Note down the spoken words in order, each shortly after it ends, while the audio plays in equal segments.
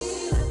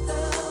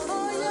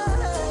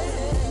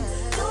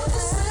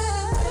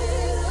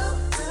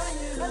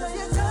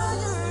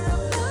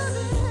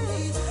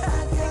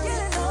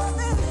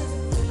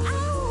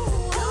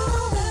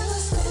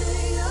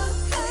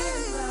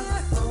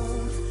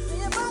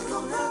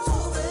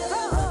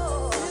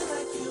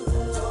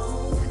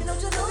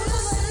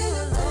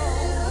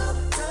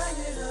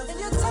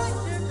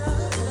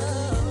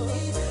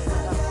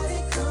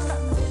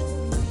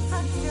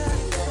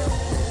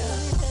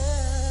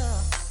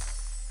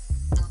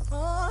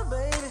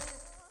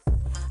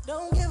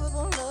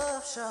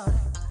shorty,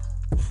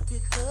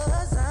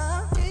 because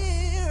I'm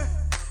here,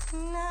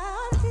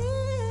 not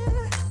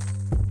here.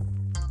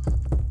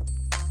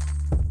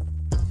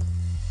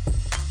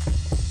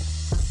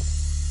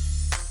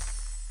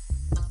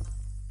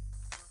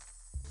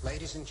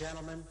 Ladies and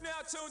gentlemen, now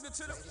tuned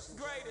into the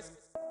greatest.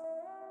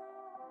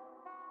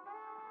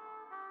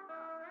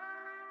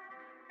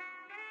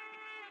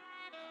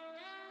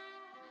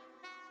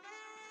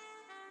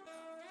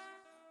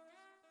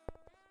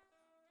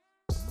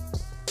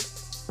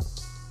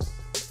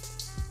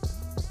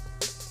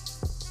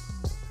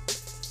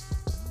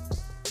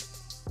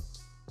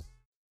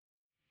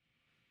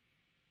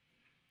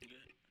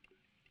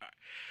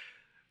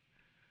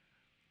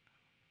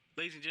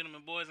 Ladies and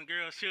gentlemen, boys and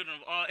girls, children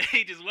of all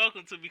ages,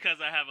 welcome to Because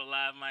I Have a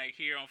Live Mic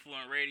here on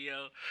Fluent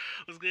Radio.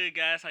 What's good,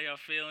 guys? How y'all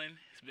feeling?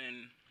 It's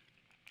been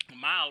a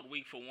mild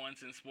week for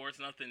once in sports.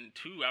 Nothing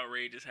too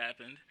outrageous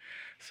happened.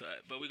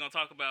 But we're going to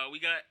talk about,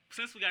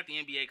 since we got the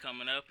NBA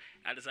coming up,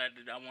 I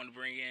decided I wanted to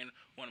bring in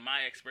one of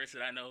my experts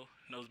that I know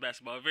knows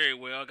basketball very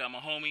well. I got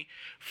my homie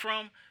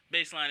from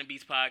Baseline and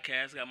Beats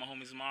Podcast. Got my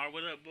homie Zamar.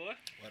 What up, boy?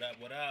 What up,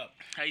 what up?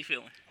 How you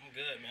feeling? I'm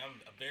good, man.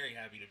 I'm very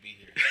happy to be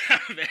here.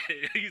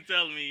 You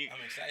telling me? I'm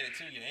excited,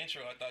 too. Your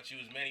intro, I thought you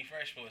was Manny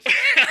Fresh for a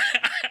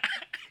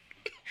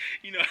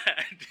You know,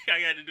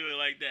 I got to do it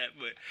like that.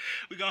 But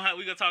we're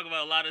gonna talk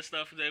about a lot of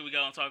stuff today. We're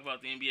gonna talk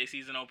about the NBA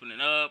season opening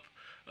up,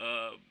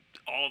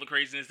 all the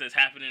craziness that's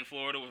happening in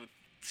Florida with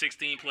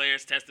 16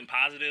 players testing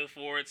positive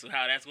for it, so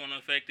how that's going to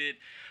affect it.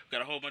 We've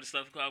got a whole bunch of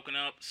stuff coming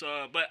up.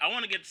 So, but I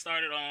want to get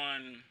started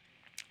on,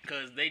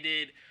 because they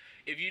did.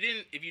 If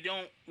you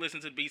don't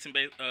listen to the Beats and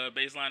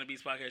Baseline and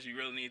Beats podcast, you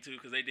really need to,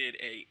 because they did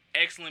a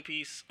excellent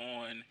piece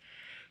on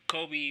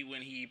Kobe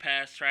when he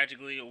passed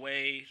tragically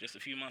away just a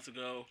few months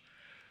ago.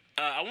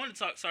 I wanted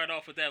to start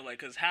off with that,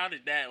 because how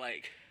did that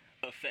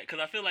affect? Because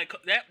I feel like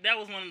that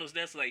was one of those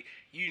deaths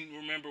you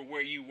remember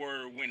where you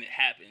were when it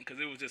happened, because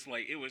it was just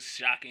it was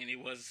shocking. It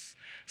was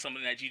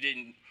something that you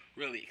didn't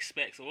really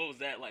expect. So what was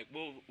that like?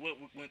 What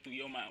went through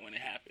your mind when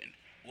it happened?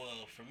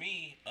 Well, for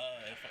me,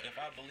 if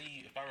I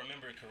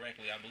remember it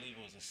correctly, I believe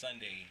it was a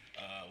Sunday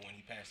when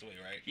he passed away,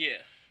 right?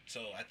 Yeah.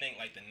 So I think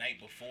the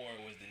night before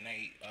was the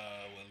night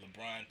when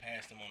LeBron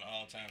passed him on the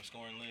all-time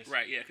scoring list.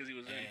 Right. Yeah, because he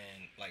was in.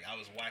 And I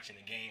was watching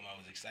the game, I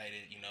was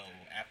excited.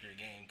 After the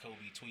game,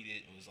 Kobe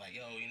tweeted, it was like,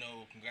 "Yo,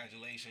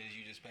 congratulations,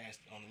 you just passed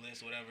on the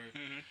list, whatever."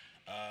 Mm-hmm.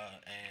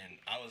 And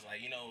I was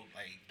like,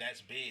 that's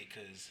big,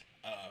 because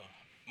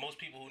most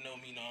people who know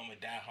me know I'm a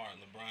diehard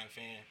LeBron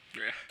fan.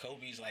 Yeah.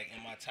 Kobe's in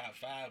my top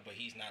 5, but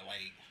he's not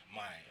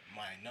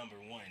my number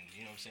one.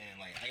 You know what I'm saying?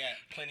 I got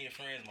plenty of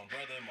friends. My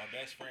brother, my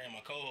best friend,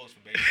 my co-host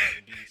for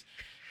Baseline and Beats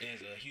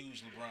is a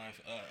huge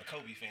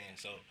Kobe fan.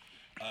 So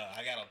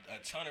I got a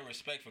ton of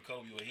respect for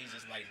Kobe, but he's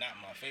just not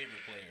my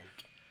favorite player.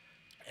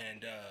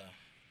 And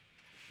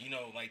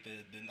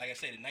like I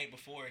said, the night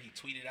before he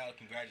tweeted out,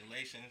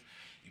 "Congratulations,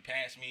 you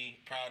passed me,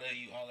 proud of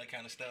you," all that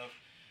kind of stuff.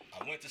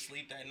 I went to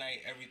sleep that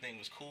night. Everything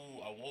was cool.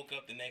 I woke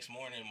up the next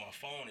morning. My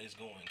phone is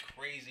going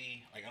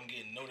crazy. I'm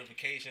getting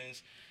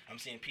notifications. I'm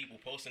seeing people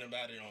posting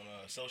about it on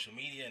social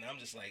media, and I'm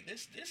just like,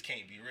 this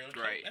can't be real.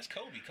 Right. That's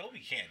Kobe. Kobe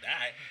can't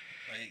die.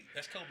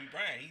 That's Kobe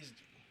Bryant.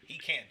 He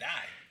can't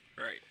die.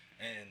 Right.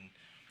 And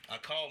I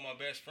called my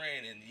best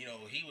friend, and he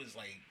was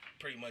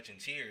pretty much in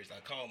tears.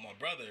 I called my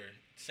brother.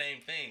 Same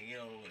thing.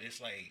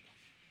 It's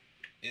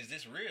is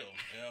this real?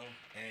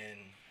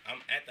 And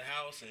I'm at the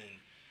house, and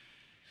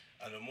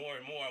the more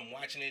and more I'm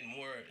watching it,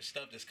 more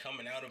stuff that's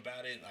coming out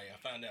about it. I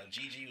found out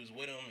Gigi was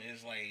with him.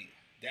 It's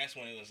that's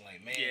when it was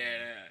man.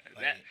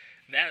 Yeah,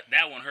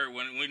 that one hurt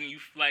when you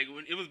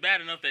when it was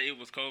bad enough that it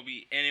was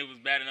Kobe, and it was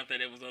bad enough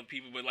that it was other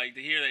people, but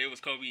to hear that it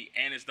was Kobe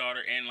and his daughter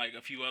and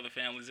a few other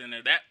families in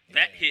there,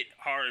 that hit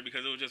harder,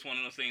 because it was just one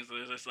of those things that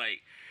was just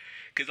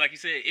because you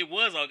said, it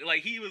was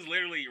he was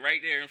literally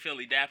right there in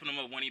Philly dapping him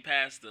up when he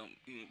passed him,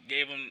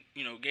 gave him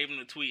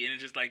the tweet, and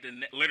it's just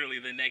literally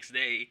the next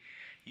day.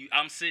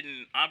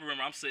 I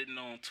remember I'm sitting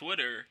on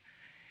Twitter,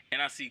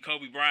 and I see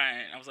Kobe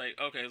Bryant. I was like,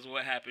 okay, so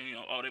what happened?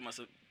 They must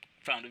have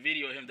found a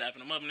video of him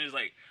dapping him up, and it's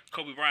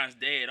Kobe Bryant's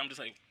dead. I'm just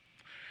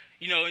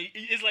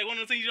it's one of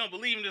those things you don't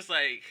believe. I'm just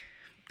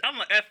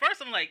at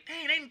first I'm like,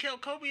 dang, they didn't kill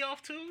Kobe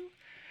off too.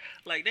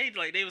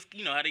 They was,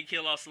 how they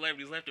kill all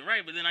celebrities left and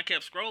right. But then I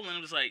kept scrolling, and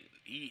it was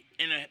he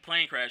in a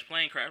plane crash.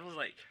 I was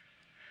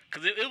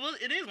because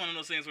it is one of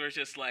those things where it's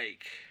just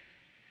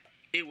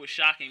it was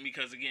shocking,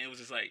 because again, it was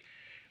just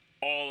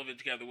all of it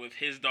together with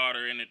his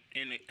daughter in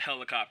a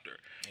helicopter.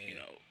 Yeah.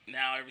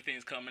 Now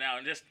everything's coming out,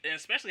 and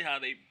especially how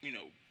they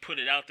put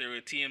it out there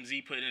with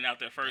TMZ putting it out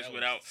there first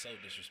without so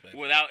disrespectful.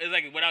 Without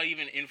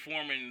even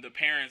informing the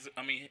parents.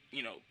 I mean,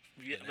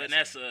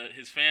 Vanessa,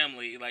 his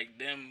family,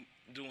 them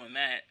doing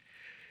that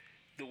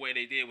the way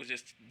they did was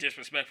just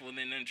disrespectful, and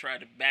then tried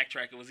to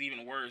backtrack. It was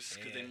even worse,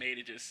 because they made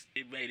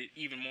it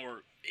even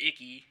more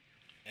icky.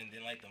 And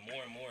then the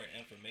more and more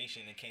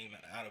information that came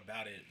out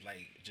about it,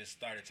 just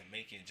started to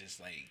make it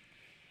just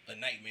a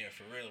nightmare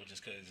for real.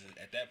 Just because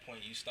at that point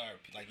you start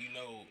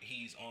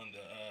he's on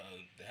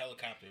the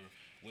helicopter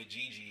with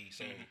Gigi,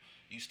 so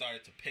you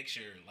started to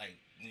picture like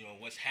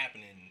what's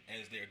happening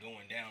as they're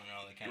going down and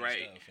all that kind of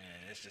stuff,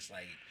 and it's just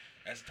like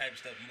that's the type of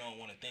stuff you don't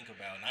want to think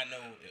about. And I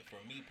know for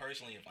me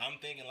personally, if I'm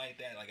thinking like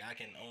that, like I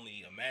can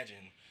only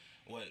imagine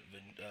what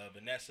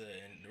Vanessa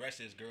and the rest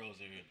of his girls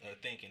are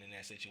thinking in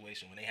that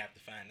situation when they have to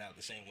find out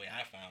the same way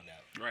I found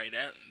out. Right.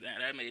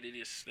 That made it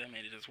just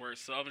worse.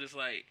 So I'm just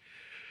like,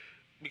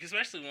 because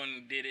especially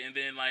when they did it, and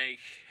then like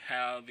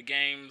how the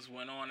games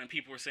went on and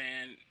people were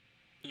saying,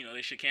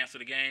 they should cancel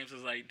the games.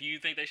 It's like, do you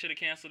think they should have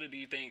canceled it? Do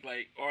you think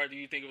or do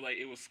you think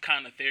it was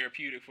kind of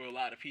therapeutic for a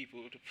lot of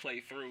people to play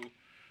through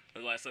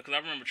the last stuff? Because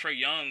I remember Trae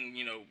Young,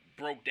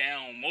 broke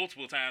down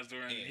multiple times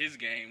during his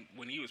game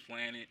when he was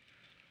playing it.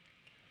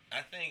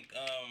 I think,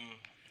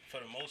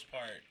 for the most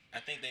part, I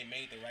think they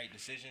made the right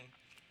decision.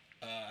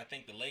 I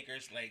think the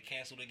Lakers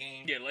canceled the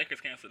game. Yeah, the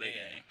Lakers canceled their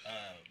game.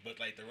 But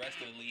the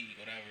rest of the league,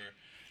 whatever,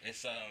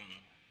 it's I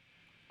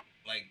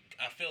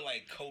feel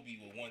like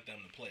Kobe would want them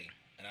to play,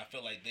 and I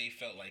feel like they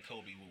felt like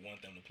Kobe would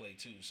want them to play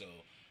too.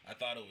 So I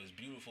thought it was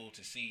beautiful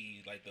to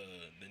see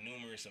the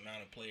numerous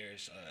amount of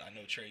players. I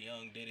know Trae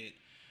Young did it.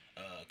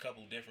 A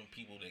couple different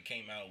people that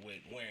came out with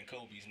wearing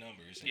Kobe's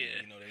numbers.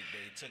 And,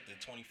 they took the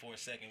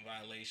 24-second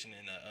violation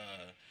and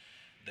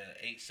the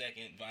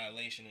 8-second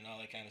violation and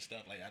all that kind of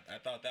stuff. I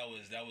thought that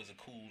was a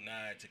cool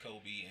nod to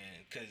Kobe,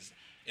 and because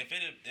if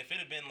it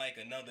had been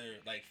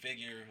another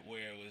figure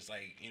where it was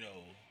like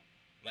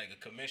a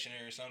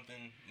commissioner or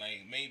something,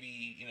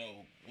 maybe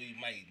we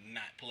might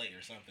not play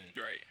or something.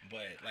 Right.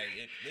 But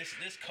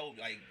this Kobe,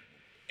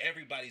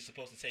 everybody's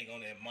supposed to take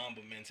on that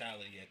Mamba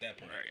mentality at that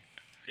point. Right.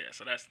 Yeah,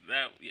 so that's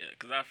that. Yeah,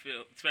 because I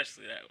feel,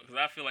 especially that, because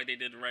I feel like they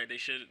did it right. They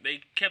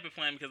kept it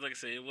playing because, like I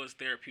said, it was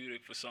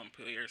therapeutic for some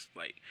players,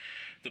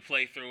 to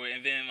play through it.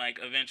 And then,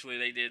 eventually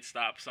they did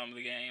stop some of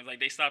the games.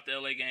 They stopped the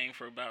LA game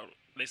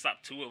they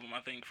stopped 2 of them,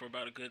 I think, for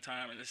about a good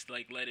time, and just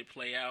let it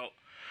play out.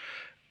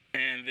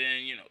 And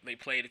then they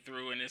played it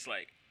through, and it's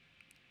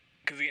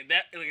because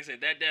that, like I said,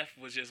 that death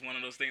was just one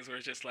of those things where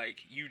it's just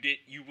you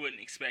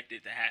wouldn't expect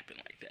it to happen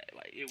like that.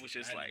 It was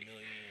just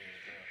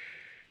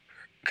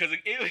because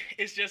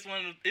it's just one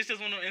of those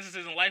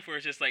instances in life where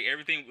it's just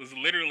everything was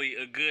literally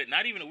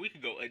not even a week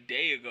ago, a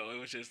day ago. It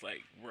was just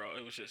bro,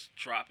 it was just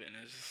dropping.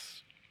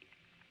 It's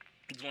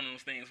one of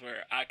those things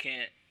where I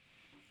can't.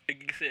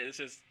 Like I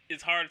said,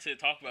 it's hard to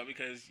talk about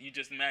because you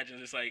just imagine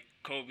just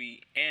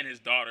Kobe and his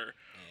daughter,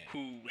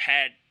 who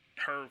had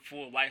her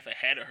full life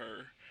ahead of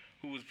her,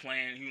 who was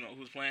playing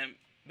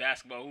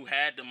basketball, who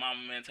had the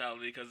mama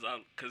mentality,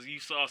 because you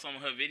saw some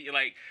of her video.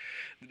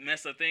 The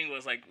messed up thing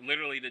was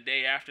literally the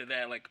day after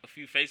that, a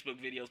few Facebook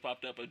videos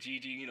popped up of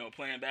Gigi,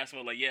 playing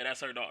basketball.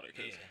 That's her daughter,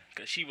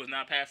 because she was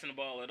not passing the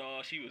ball at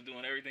all. She was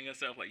doing everything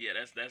herself.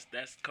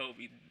 That's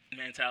Kobe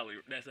mentality.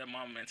 That's that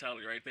mama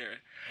mentality right there.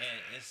 And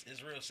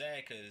it's real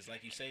sad because,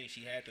 like you say,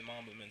 she had the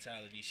mama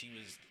mentality. She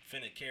was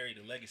finna carry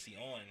the legacy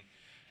on,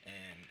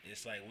 and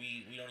it's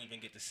we don't even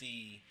get to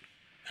see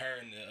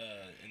her in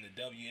the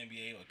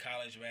WNBA or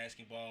college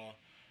basketball.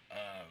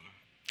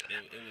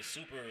 It was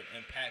super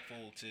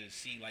impactful to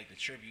see the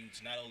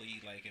tributes, not only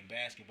in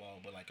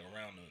basketball but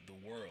around the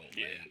world.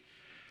 Yeah.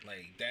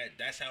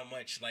 That's how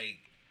much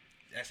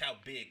that's how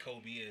big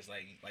Kobe is.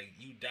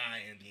 You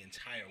die and the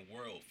entire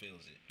world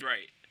feels it.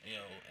 Right.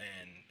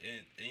 And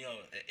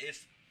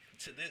it's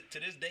to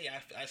this day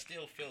I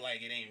still feel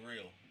like it ain't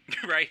real.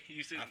 Right.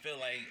 You see. I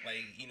feel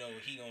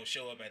he gonna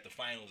show up at the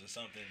finals or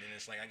something, and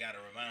it's I gotta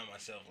remind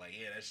myself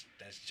that's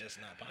just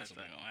not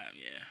possible. That's not gonna happen.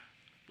 Yeah.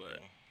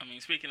 But I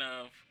mean, speaking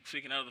of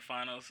the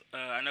finals,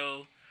 I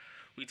know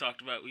we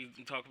talked about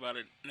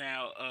it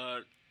now.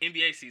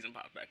 NBA season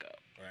popped back up.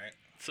 Right.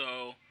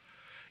 So,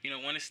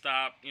 when it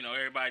stopped,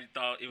 everybody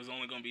thought it was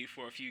only going to be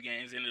for a few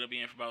games. It ended up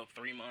being for about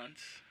 3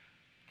 months.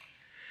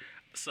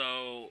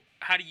 So,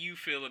 how do you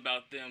feel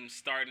about them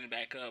starting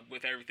back up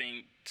with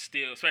everything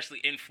still, especially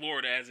in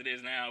Florida as it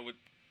is now, with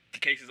the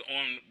cases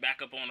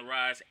back up on the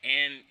rise,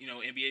 and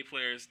NBA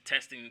players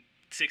testing?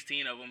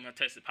 16 of them have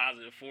tested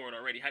positive for it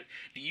already.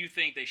 Do you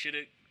think they should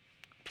have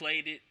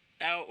played it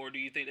out, or do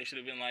you think they should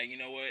have been you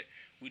know what,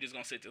 we just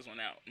gonna sit this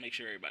one out, make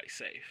sure everybody's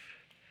safe?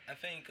 I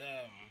think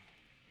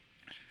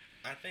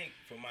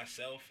for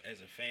myself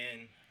as a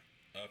fan,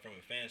 from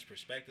a fan's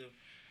perspective,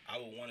 I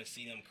would want to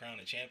see them crown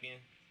a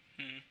champion.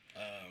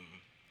 Mm-hmm.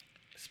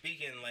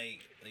 Speaking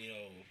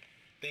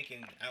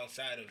thinking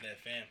outside of that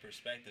fan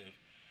perspective,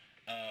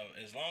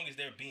 as long as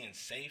they're being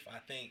safe, I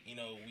think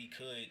we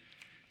could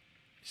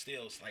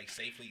still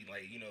safely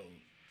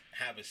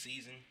have a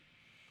season.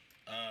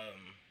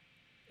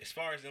 As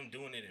far as them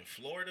doing it in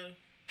Florida,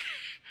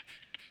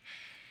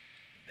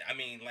 I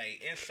mean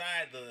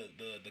inside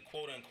the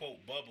quote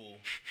unquote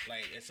bubble,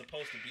 it's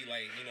supposed to be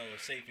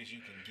as safe as you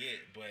can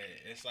get, but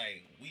it's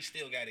we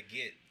still got to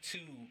get to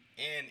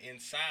and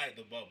inside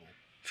the bubble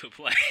to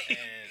play. And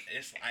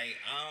it's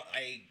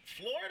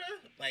Florida,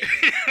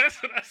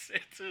 that's what I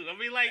said too. I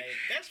mean,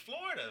 that's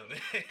Florida,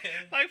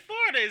 man.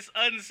 Florida is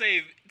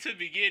unsafe to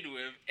begin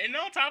with, and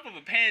on top of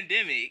a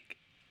pandemic,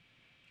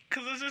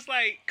 Cause it's just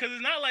like, cause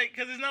it's not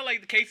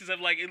like the cases have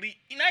like at least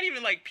not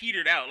even like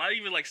petered out, not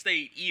even like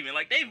stayed even.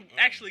 Like they've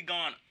actually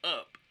gone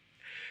up,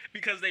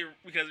 because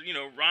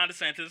Ron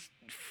DeSantis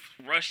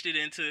rushed it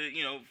into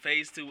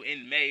phase 2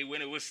 in May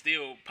when it was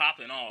still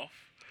popping off.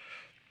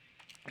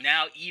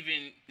 Now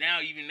even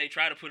they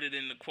try to put it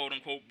in the quote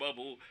unquote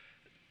bubble.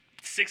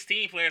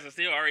 16 players are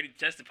still already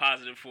tested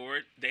positive for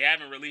it. They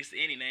haven't released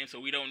any names, so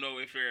we don't know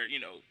if they're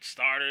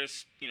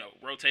starters,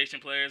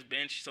 rotation players,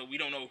 bench. So we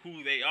don't know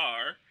who they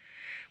are.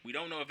 We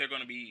don't know if they're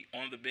going to be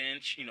on the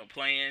bench,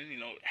 playing.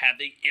 Have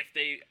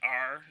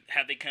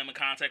they come in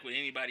contact with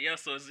anybody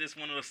else? So it's just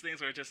one of those things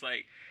where it's just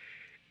like,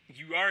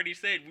 you already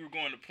said we were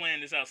going to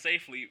plan this out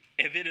safely,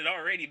 and then it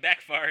already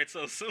backfired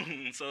so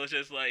soon. So it's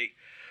just like,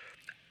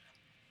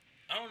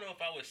 I don't know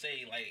if I would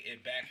say like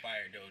it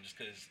backfired though, just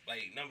because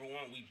like number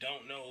one, we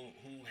don't know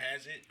who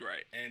has it,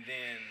 right? And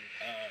then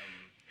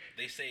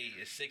they say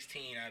it's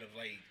 16 out of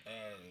like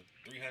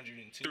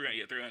 302.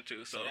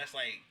 302. So that's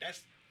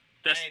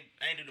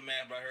I ain't do the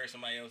math, but I heard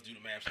somebody else do the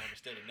math, so it's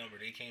still the number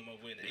they came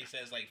up with. It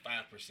says like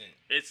 5%.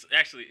 It's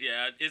actually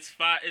it's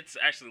 5. It's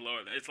actually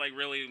lower than it's like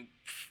really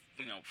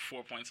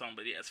 4 point something,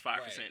 but yeah, it's 5%.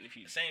 Right. If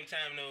you same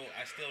time though,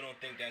 I still don't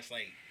think that's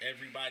like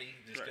everybody,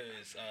 just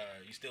because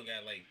you still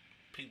got like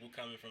people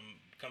coming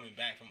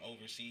back from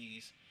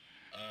overseas,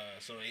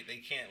 so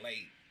they can't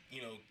like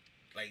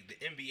like the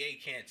NBA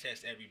can't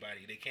test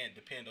everybody. They can't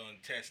depend on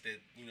tests that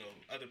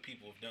other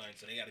people have done.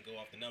 So they got to go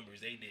off the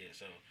numbers they did.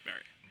 So, right.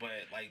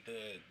 But like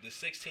the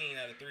 16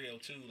 out of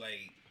 302,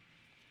 like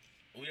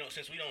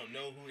since we don't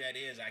know who that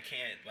is, I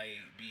can't like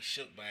be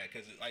shook by it,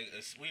 because like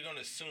we're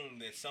gonna assume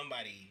that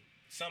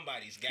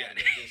somebody's got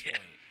it at this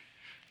point.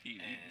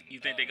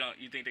 You think they're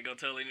gonna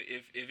tell it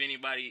if any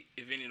of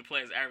the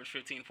players average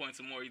 15 points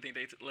or more? You think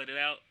they let it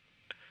out?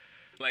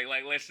 Like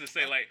let's just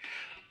say like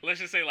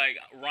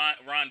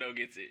Rondo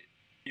gets it.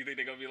 You think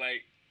they're gonna be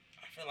like?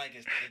 I feel like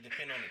it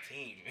depends on the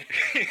team.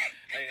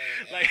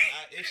 like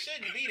it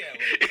shouldn't be that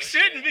way. It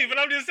shouldn't be, but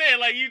I'm just saying,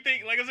 like, you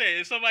think, like I said,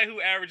 if somebody who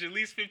averages at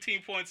least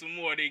 15 points or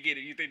more, they get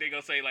it. You think they're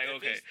gonna say like,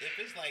 okay? If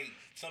it's like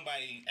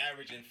somebody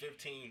averaging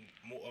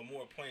 15 or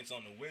more points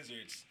on the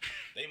Wizards,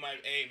 they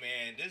might, hey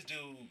man, this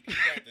dude he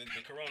got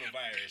the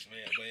coronavirus,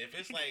 man. But if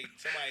it's like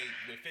somebody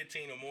with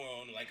 15 or more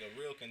on like a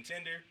real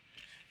contender,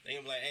 they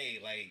gonna be like, hey,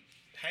 like,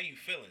 how you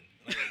feeling?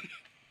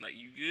 Like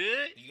you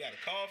good? You got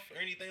a cough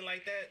or anything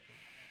like that?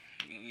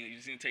 You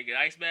just need to take an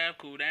ice bath,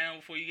 cool down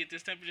before you get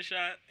this temperature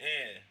shot.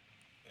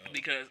 Yeah.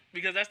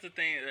 Because that's the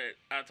thing that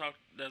I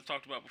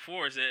talked about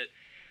before, is that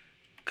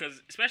because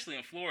especially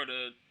in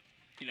Florida,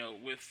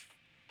 with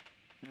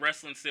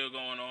wrestling still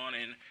going on,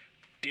 and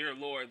dear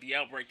Lord, the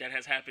outbreak that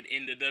has happened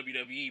in the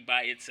WWE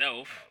by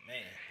itself. Oh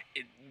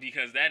man.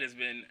 Because that has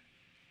been.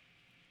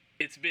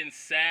 It's been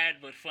sad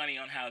but funny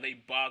on how they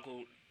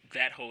boggled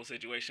that whole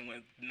situation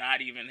with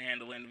not even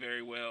handling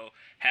very well,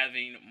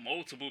 having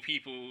multiple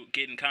people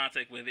get in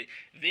contact with it,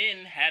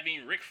 then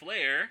having Ric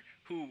Flair,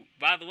 who,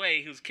 by the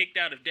way, who's kicked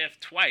out of death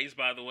twice,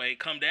 by the way,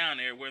 come down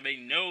there where they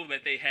know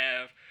that they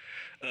have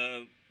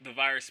the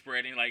virus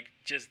spreading, like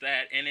just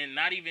that, and then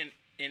even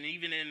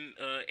in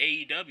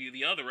AEW,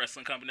 the other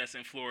wrestling company that's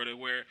in Florida,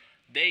 where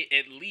they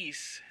at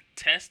least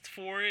test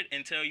for it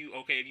and tell you,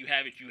 okay, if you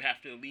have it, you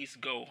have to at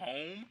least go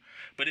home.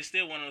 But it's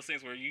still one of those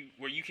things where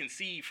you can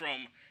see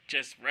from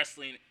just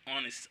wrestling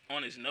on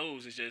his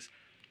nose, is just,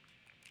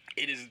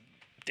 it is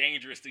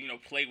dangerous to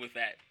play with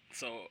that.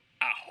 So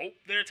I hope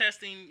they're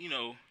testing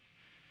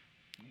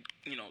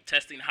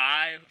testing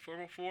high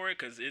for it,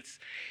 because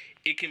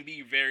it can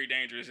be very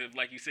dangerous if,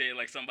 like you said,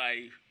 like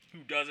somebody who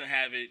doesn't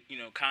have it,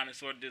 kind of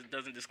sort of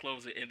doesn't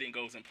disclose it and then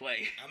goes and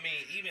play. I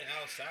mean, even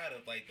outside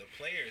of like the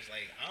players,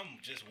 like I'm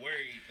just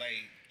worried,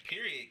 like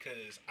period,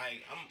 because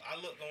I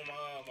look on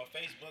my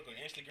Facebook or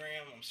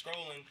Instagram, I'm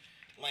scrolling,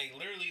 like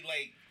literally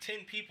like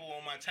 10 people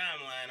on my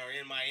timeline are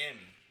in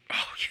Miami.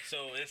 Oh yeah.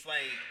 So it's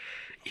like.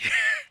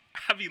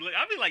 I be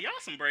like, y'all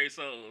some brave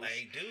souls.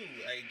 I do.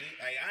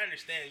 I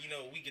understand.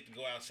 We get to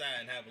go outside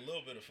and have a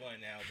little bit of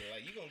fun now, but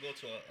like, you gonna go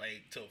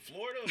to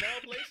Florida of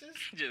all places?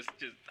 just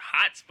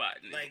hot spot.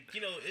 Like,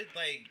 it's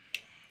like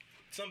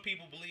some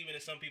people believe in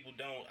it, some people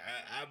don't.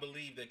 I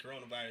believe that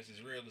coronavirus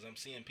is real because I'm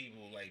seeing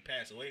people like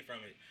pass away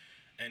from it,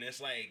 and it's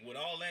like with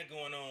all that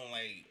going on,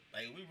 like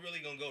we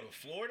really gonna go to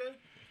Florida?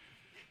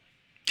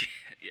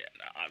 Yeah,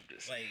 no, I'm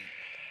just like.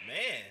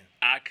 Man,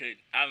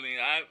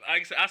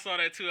 I saw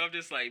that too. I'm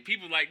just like,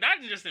 people like, not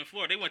just in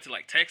Florida, they went to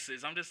like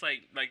Texas. I'm just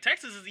like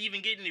Texas is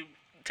getting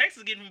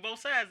from both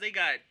sides. They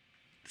got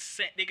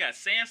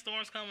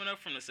sandstorms coming up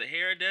from the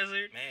Sahara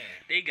Desert. Man,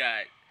 they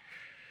got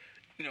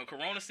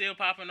Corona still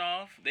popping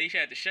off. They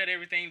had to shut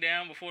everything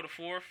down before the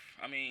 4th.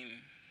 I mean,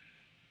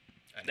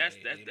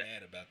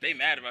 they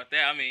mad about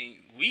that. I mean,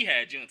 we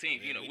had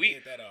Juneteenth. We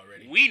did that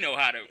already. We know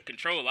how to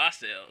control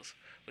ourselves.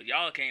 But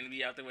y'all can't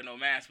be out there with no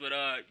mask. But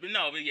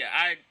yeah,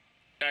 I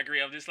agree.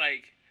 I'm just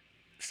like,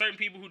 certain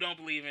people who don't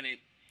believe in it,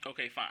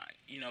 okay, fine.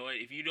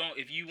 If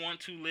you want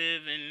to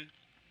live in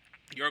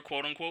your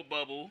quote unquote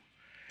bubble,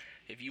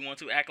 if you want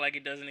to act like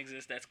it doesn't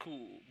exist, that's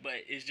cool. But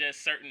it's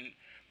just certain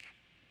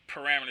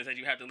parameters that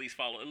you have to at least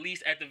follow. At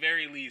least, at the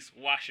very least,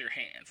 wash your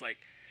hands. Like,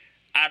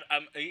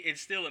 it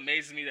still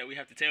amazes me that we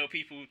have to tell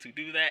people to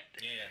do that.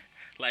 Yeah.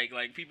 Like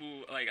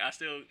people, like I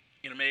still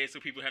get amazed. So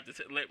people have to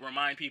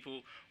remind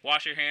people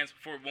wash your hands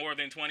for more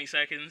than 20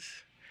 seconds.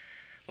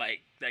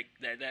 Like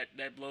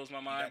that blows my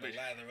mind. You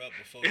gotta lather up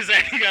before.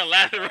 Exactly, you gotta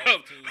lather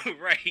up.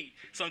 Right.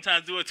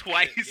 Sometimes do it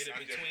twice. Get it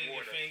between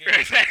your fingers.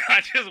 Exactly.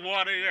 Not just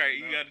water. Right.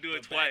 You gotta do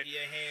it twice. Back of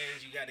your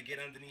hands. You gotta get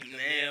underneath the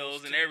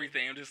nails and too.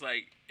 everything. I'm just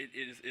like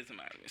it's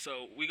amazing.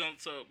 So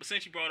but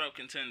since you brought up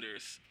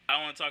contenders,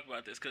 I want to talk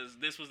about this because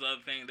this was the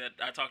other thing that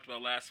I talked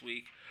about last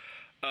week.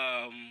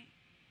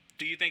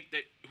 Do you think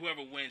that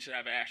whoever wins should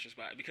have an asterisk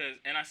by it? Because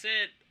I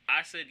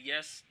said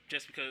yes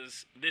just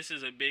because this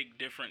is a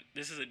different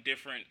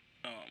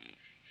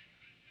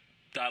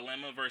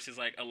dilemma versus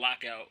like a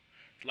lockout,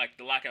 like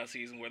the lockout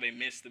season where they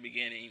missed the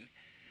beginning,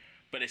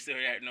 but it still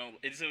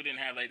didn't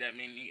have like that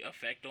many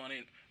effect on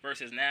it.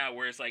 Versus now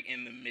where it's like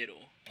in the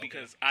middle. Okay.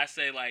 Because I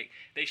say like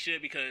they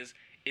should because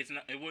it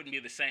wouldn't be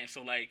the same.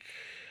 So like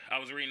I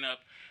was reading up,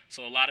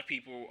 so a lot of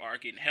people are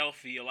getting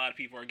healthy. A lot of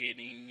people are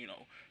getting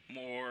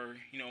more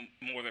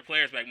of their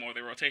players back, more of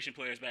their rotation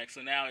players back.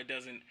 So now it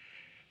doesn't.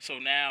 So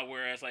now,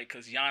 whereas like,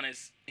 cause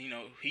Giannis,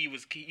 he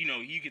was,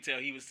 you could tell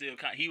he was still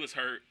he was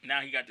hurt.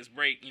 Now he got this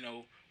break.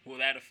 Will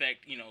that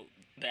affect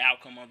the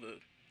outcome of the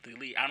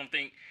league? I don't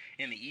think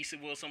in the East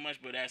it will so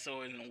much, but that's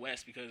always in the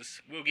West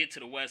because we'll get to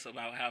the West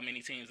about how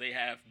many teams they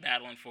have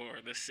battling for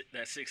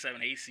that 6,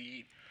 7, 8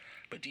 seed.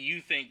 But do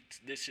you think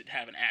this should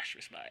have an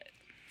asterisk by it?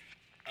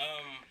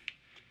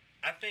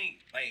 I think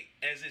like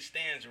as it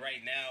stands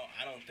right now,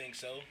 I don't think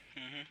so.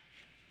 Mm-hmm.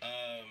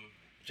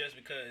 Just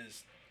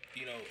because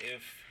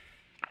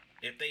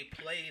if they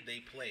play,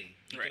 they play.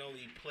 You right. can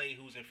only play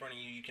who's in front of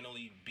you. You can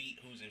only beat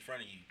who's in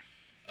front of you.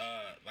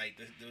 Like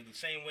the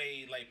same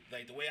way, like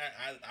the way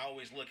I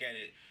always look at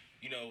it.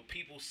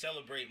 People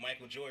celebrate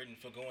Michael Jordan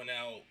for going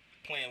out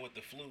playing with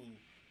the flu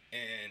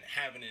and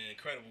having an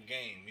incredible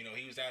game.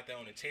 He was out there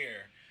on a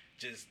tear,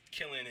 just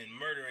killing and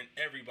murdering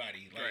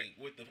everybody, like right.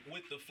 with the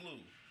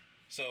flu.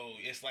 So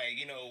it's like,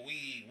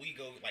 we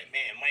go like,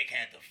 man, Mike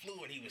had the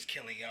flu and he was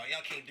killing y'all.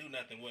 Y'all can't do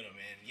nothing with him,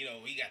 and he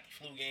got the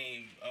flu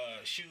game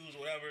shoes,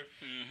 whatever.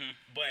 Mm-hmm.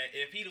 But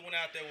if he'd have went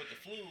out there with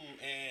the flu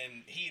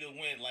and he'd have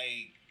went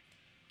like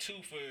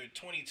 2 for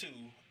 22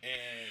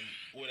 and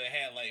would have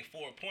had like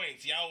 4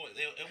 points, y'all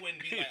it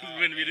wouldn't be like,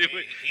 oh, man, he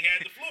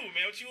had the flu,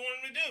 man. What you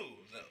want him to do?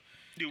 So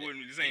you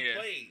wouldn't be saying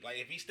that. Played. Like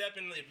if he stepped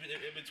in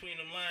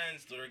between them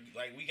lines, or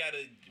like we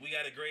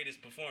gotta grade his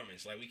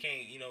performance. Like we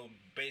can't,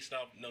 based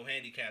off no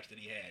handicaps that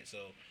he had.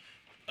 So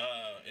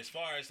as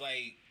far as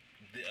like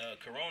the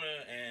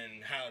Corona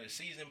and how the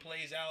season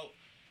plays out,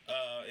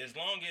 as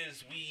long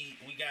as we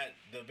got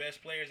the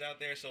best players out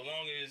there, so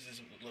long as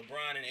it's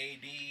LeBron and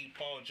AD,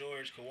 Paul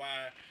George,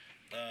 Kawhi,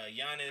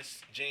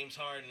 Giannis, James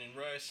Harden, and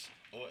Russ,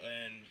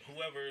 and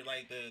whoever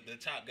like the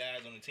top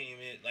guys on the team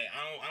is, like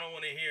I don't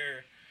want to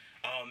hear,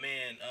 oh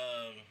man,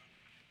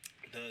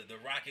 the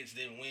Rockets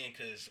didn't win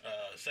because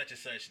such and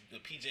such, the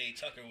PJ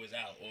Tucker was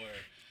out, or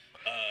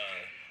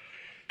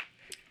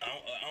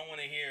I don't want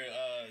to hear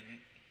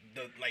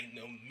the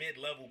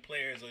mid-level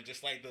players, or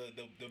just like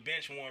the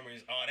bench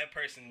warmers. Oh, that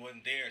person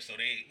wasn't there, so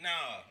they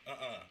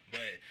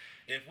But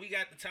if we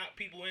got the top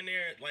people in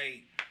there,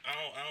 like I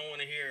don't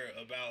want to hear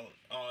about,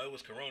 oh, it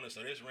was Corona,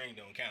 so this ring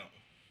don't count.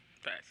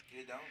 Facts.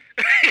 You don't.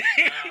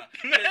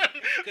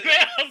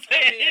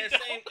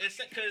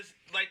 Because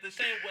like the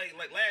same way,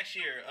 like last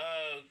year,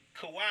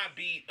 Kawhi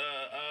beat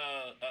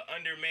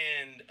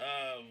undermanned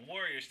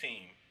Warriors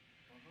team,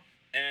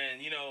 and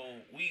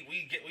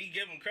we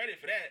give him credit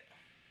for that.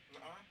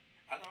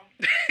 I don't.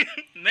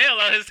 Nail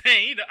out his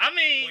thing. I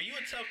mean, well, you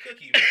a tough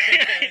cookie. The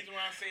reason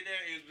why I say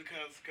that is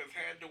because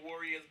had the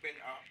Warriors been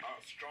a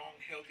strong,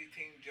 healthy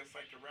team just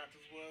like the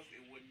Raptors was,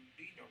 it wouldn't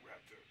be no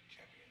Raptor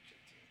championship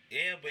team.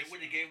 Yeah, but they would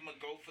have gave them a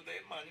go for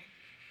their money.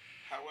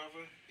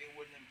 However, it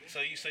wouldn't have been.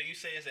 So you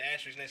say it's an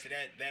asterisk next to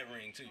that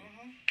ring too.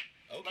 Mm-hmm.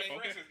 Okay. Like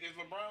for instance, if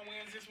LeBron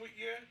wins this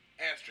year,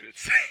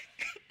 asterisk.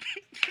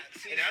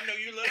 See, and I know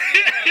you love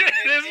it.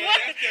 That's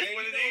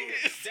what it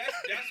is.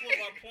 That's what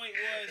my point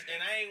was,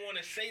 and I ain't want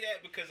to say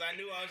that because I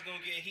knew I was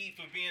gonna get heat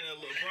for being a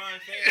LeBron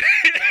fan.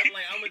 So I'm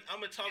like,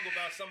 I'm gonna talk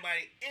about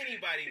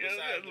anybody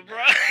besides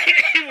LeBron.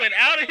 He went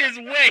out of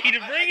his way to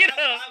bring it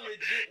up. I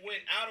legit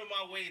went out of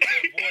my way to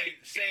avoid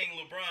saying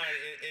LeBron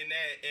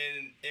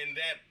in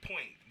that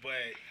point,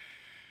 but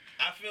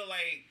I feel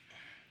like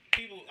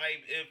people,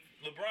 like, if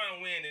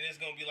LeBron win, then it's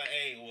gonna be like,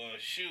 hey, well,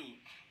 shoot.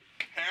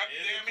 Damn,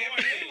 he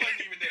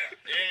wasn't even there.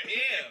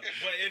 Yeah,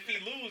 but if he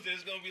loses,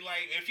 it's gonna be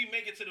like, if he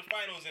make it to the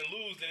finals and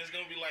lose, then it's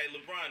gonna be like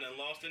LeBron done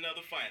lost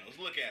another finals.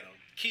 Look at him,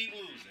 keep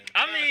losing.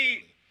 I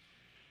mean,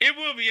 it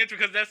will be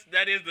interesting because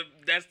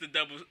that's the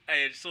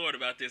double-edged sword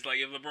about this. Like,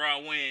 if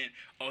LeBron win,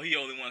 oh, he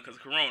only won because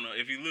of Corona.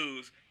 If he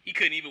lose, he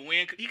couldn't even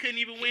win. He couldn't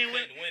win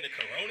the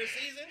Corona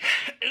season.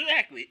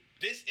 Exactly.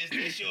 Is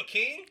this your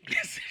king?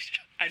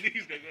 I knew he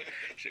was gonna go.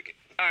 Shook it.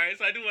 All right,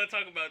 so I do want to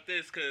talk about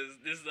this because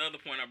this is the other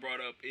point I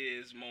brought up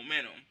is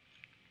momentum.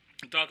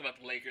 We talk about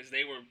the Lakers.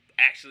 They were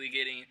actually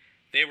getting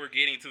they were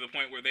getting to the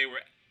point where they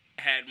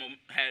had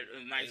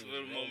a nice They was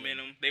little rolling.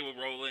 momentum. They were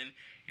rolling.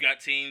 You got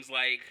teams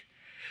like.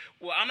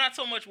 Well, I'm not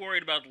so much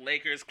worried about the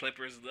Lakers,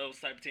 Clippers, those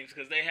type of teams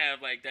because they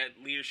have like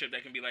that leadership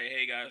that can be like,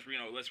 hey guys,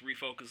 let's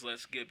refocus,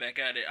 let's get back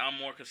at it. I'm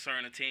more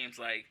concerned of teams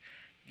like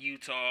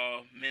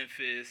Utah,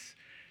 Memphis,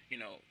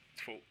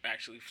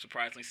 actually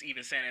surprisingly,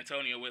 even San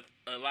Antonio with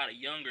a lot of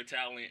younger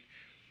talent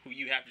who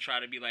you have to try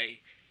to be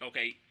like,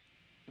 okay,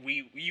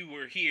 you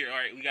were here, all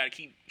right, we got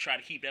to try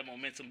to keep that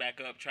momentum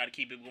back up, try to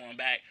keep it going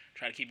back,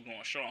 try to keep it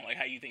going strong. Like,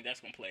 how you think that's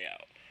gonna play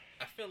out?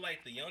 I feel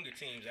like the younger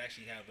teams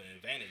actually have an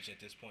advantage at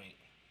this point.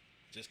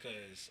 Just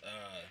because,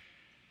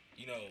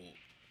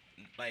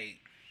 like,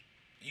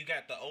 you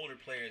got the older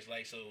players,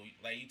 like, so,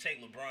 like, you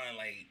take LeBron,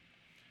 like,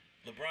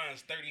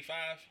 LeBron's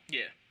 35.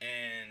 Yeah.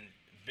 And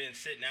been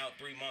sitting out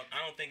 3 months.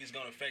 I don't think it's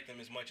going to affect him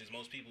as much as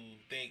most people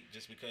think,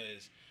 just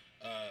because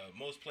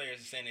most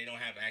players are saying they don't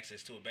have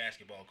access to a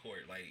basketball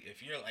court. Like, if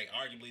you're, like,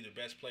 arguably the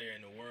best player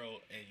in the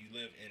world and you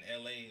live in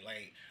L.A.,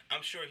 like, I'm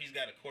sure he's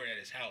got a court at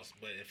his house,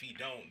 but if he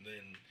don't,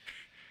 then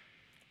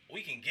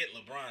we can get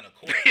LeBron a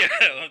court,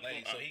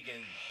 like, so he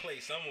can play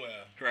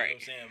somewhere. Right.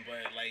 You know what I'm saying?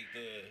 But like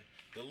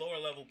the lower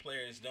level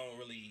players don't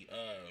really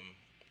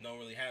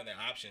have that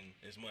option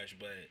as much.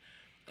 But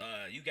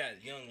you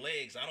got young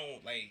legs. I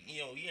don't like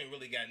you ain't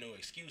really got no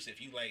excuse if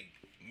you like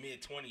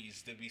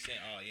mid-20s to be saying,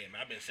 oh yeah,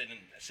 man, I've been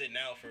sitting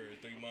out for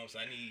 3 months.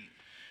 I need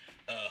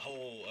a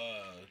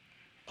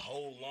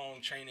whole long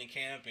training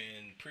camp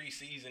and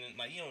preseason. And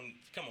like, you don't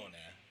come on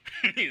now.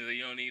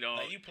 You don't need all.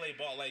 Like, you play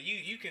ball, like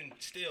you can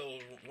still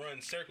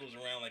run circles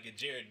around like a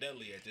Jared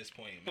Dudley at this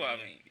point. Man. Well, I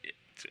mean,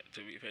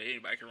 to be fair,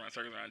 anybody can run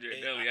circles around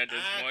Jared Dudley at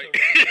this I point. could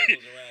run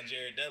circles around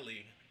Jared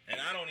Dudley, and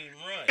I don't even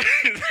run.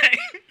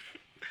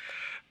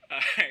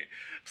 Alright,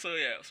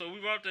 so we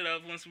wrapped it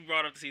up. Once we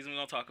brought up the season, we're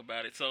gonna talk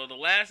about it. So the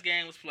last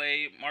game was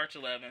played March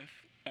 11th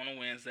on a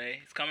Wednesday.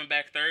 It's coming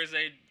back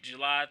Thursday,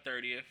 July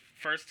 30th.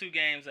 First 2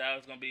 games out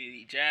is gonna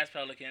be Jazz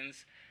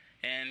Pelicans.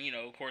 And,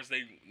 of course,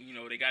 they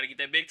got to get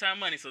that big-time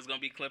money, so it's going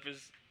to be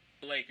Clippers,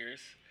 Lakers.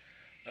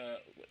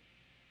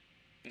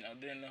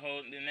 Then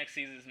the next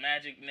season is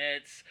Magic,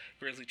 Nets,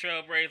 Grizzly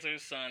Trailblazers,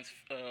 Suns,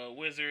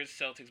 Wizards,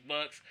 Celtics,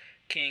 Bucks,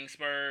 Kings,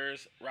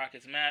 Spurs,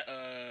 Rockets,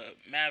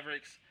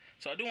 Mavericks.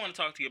 So I do want to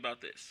talk to you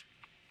about this.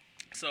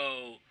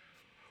 So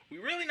we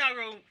really not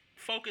going to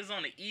focus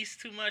on the East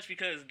too much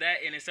because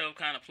that in itself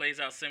kind of plays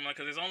out similar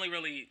because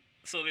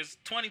there's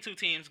 22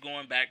 teams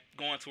going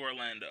to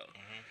Orlando.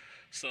 Mm-hmm.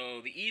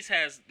 So the East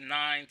has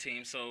 9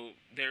 teams, so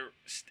they're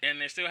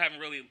still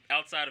haven't really,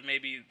 outside of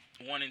maybe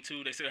 1 and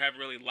 2, they still haven't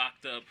really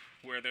locked up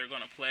where they're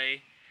gonna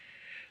play.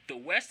 The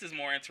West is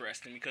more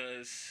interesting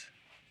because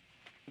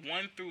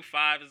 1 through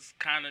 5 is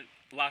kind of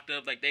locked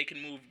up, like they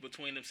can move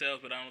between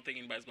themselves, but I don't think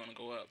anybody's gonna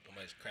go up.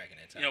 Nobody's cracking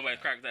that top. Nobody's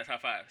cracking that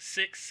top 5.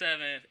 6,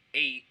 7,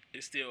 8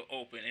 is still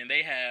open, and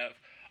they have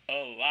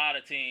a lot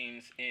of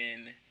teams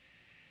in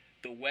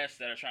the West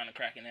that are trying to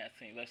crack in that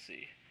team. Let's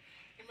see.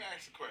 Let me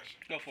ask a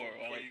question. Go for it.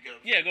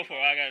 Yeah, go for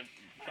it. I got to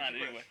find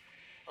it anyway.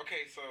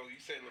 Okay, so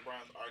you say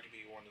LeBron's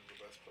arguably one of the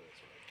best players,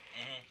 right?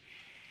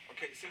 Mm-hmm.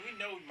 Okay, so we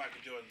know Michael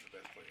Jordan's the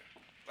best player.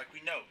 Like,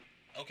 we know.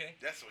 Okay.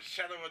 That's a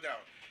shadow of a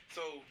doubt.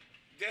 So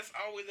there's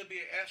always going to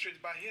be an asterisk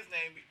by his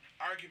name,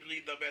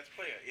 arguably the best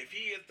player. If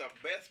he is the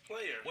best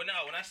player. Well,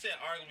 no, when I said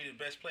arguably the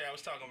best player, I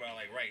was talking about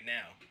like right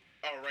now.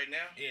 Oh, right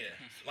now? Yeah.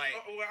 Like.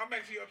 Well, I'm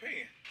asking your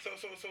opinion. So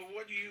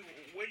where do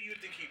you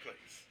think he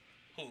plays?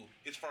 Who?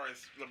 As far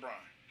as LeBron.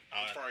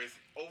 As far as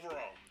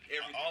overall,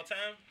 all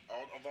time,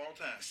 of all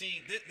time.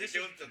 See, this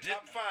is the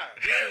top 5.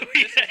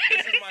 This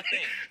is my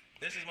thing.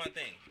 This is my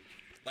thing.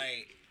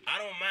 Like, I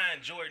don't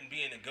mind Jordan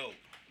being a GOAT.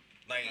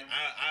 Like,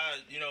 I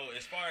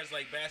as far as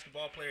like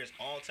basketball players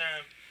all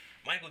time,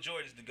 Michael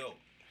Jordan's the GOAT.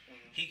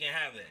 Mm-hmm. He can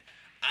have that.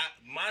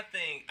 My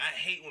thing, I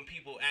hate when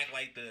people act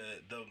like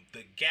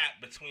the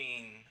gap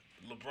between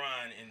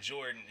LeBron and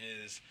Jordan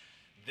is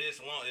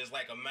this long, is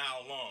like a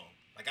mile long.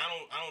 Like, I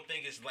don't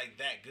think it's like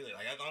that good.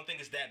 Like, I don't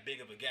think it's that big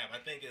of a gap. I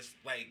think it's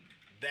like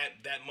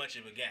that much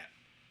of a gap.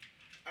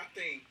 I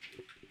think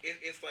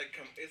it's like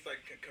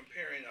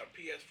comparing a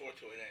PS4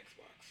 to an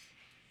Xbox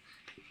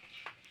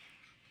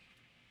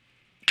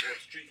or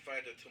Street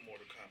Fighter to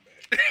Mortal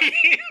Kombat.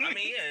 I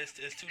mean, yeah, it's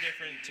two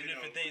different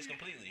things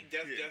completely.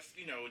 They're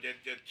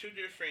two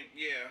different,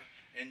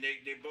 and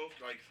they both,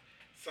 like,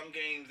 some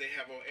games they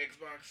have on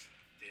Xbox,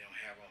 they don't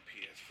have on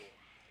PS4.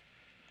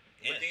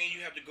 But then you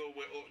have to go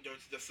with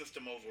the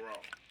system overall.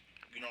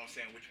 You know what I'm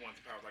saying? Which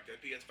one's power? Like that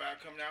PS5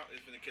 coming out,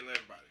 it's gonna kill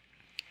everybody.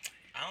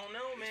 I don't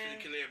know, man.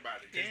 It's gonna kill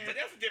everybody. Yeah. But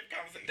that's a different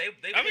conversation.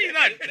 You're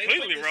not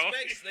completely wrong.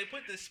 They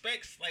put the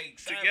specs like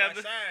side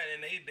together by side, and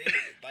they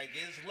like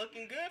it's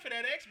looking good for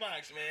that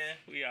Xbox, man.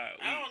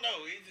 I don't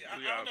know. I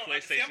don't know.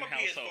 PlayStation I'm a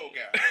household.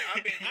 PS4 guy.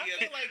 I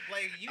feel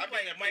like you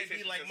might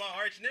be like my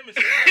arch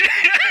nemesis.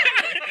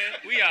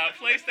 We are a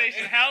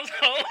PlayStation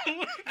household.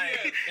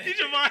 Did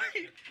you mind?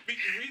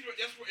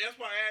 That's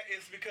why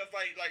it's because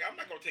like I'm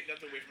not gonna take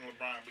nothing away from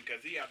LeBron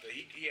because he out there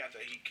he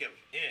kill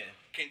it. Yeah.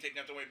 Can't take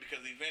nothing away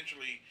because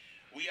eventually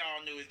we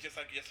all knew it's just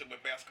like yesterday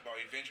with basketball.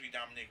 Eventually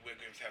Dominic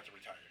Wilkins has to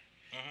retire.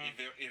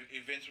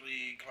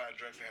 Eventually, Clyde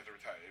Drexler has to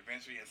retire.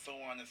 Eventually, and so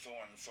on and so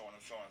on and so on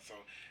and so on. So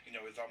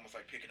it's almost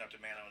like picking up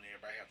the mantle, and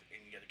everybody has to,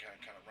 and you got to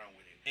kind of run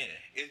with it. Yeah.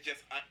 It's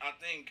just I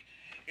think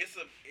it's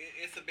a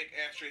big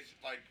asterisk,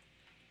 like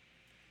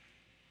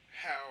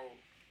how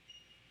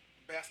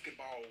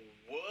basketball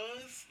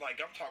was.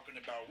 Like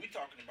we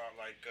talking about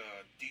like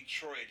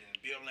Detroit and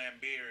Bill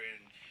Laimbeer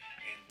and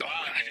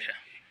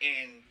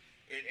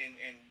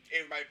and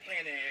everybody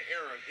playing in that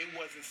era. It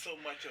wasn't so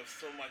much of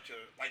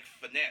like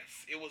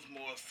finesse. It was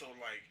more so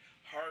like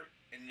heart,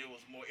 and it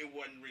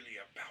wasn't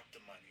really about the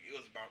money. It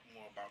was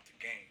more about the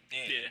game.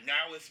 Yeah.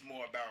 Now it's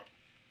more about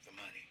the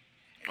money,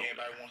 and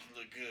everybody wants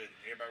to look good,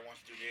 and everybody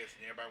wants to do this,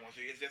 and everybody wants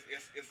to.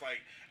 It's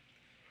like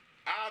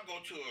I'll go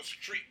to a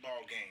street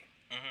ball game,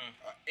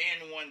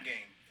 and one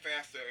game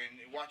faster, and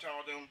watch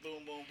all them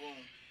boom boom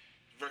boom,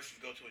 versus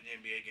go to an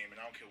NBA game,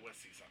 and I don't care what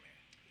season I'm in.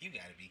 You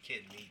gotta be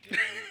kidding me, dude.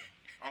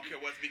 I don't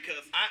care what's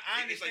because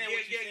I it's understand like,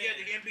 what you're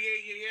saying. the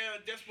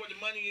NBA, that's what the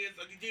money is.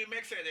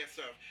 DMX said that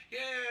stuff.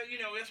 Yeah,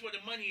 that's what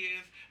the money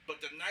is.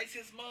 But the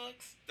nicest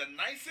mugs,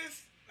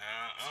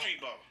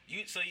 street ball.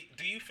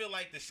 Do you feel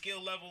like the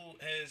skill level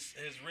has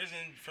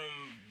risen from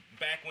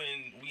back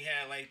when we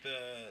had like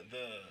the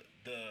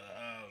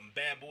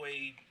bad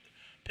boy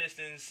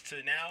Pistons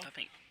to now? I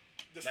think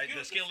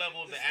the skill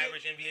level of the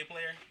average NBA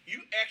player.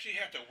 You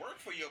actually have to work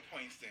for your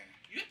points. Then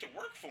you have to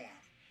work for them.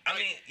 I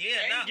mean, you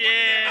have to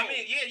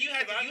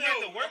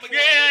work.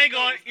 I ain't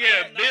going.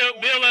 Yeah,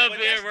 Bill up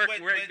there work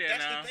there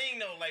that's now. the thing,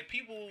 though. Like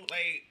people,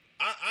 like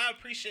I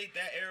appreciate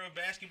that era of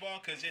basketball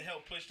because it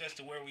helped push us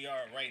to where we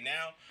are right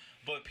now.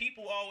 But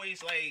people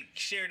always like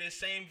share this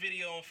same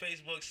video on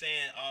Facebook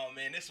saying, "Oh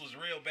man, this was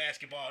real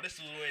basketball. This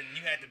was when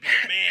you had to be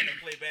a man to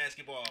play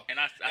basketball."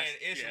 And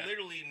it's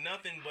literally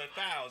nothing but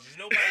fouls. There's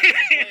nobody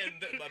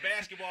even playing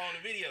basketball in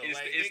the video. It's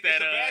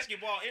a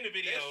basketball in the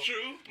video. That's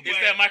true. It's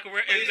that Michael.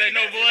 It's that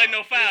no blood,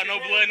 no foul.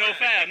 No blood, no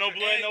foul. No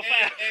blood, no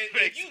foul.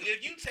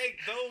 If you take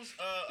those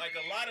like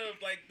a lot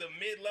of like the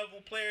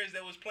mid-level players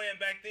that was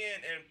playing back then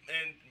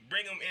and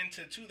bring them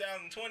into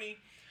 2020.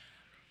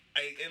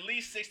 At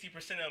least 60%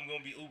 of them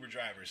gonna be Uber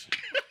drivers.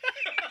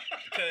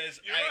 Because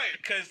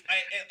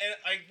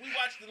we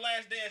watched the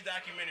Last Dance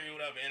documentary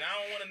or whatever, and I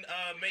don't want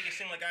to make it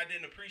seem like I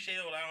didn't appreciate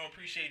it or I don't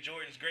appreciate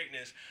Jordan's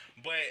greatness,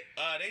 but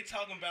they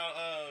talking about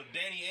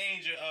Danny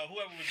Ainge,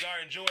 whoever was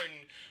guarding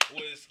Jordan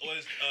was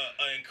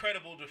an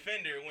incredible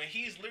defender when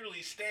he's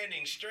literally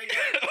standing straight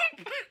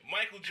up.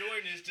 Michael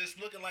Jordan is just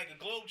looking like a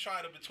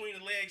globetrotter between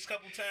the legs a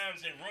couple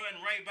times and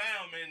run right by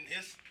him, and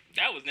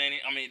that was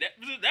Danny. I mean that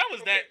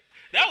was that.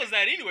 That was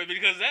that anyway,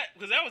 because that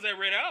was that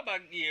Red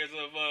Auerbach years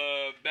of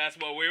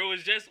basketball where it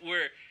was just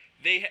where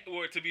they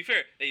were, to be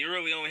fair, they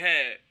really only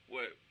had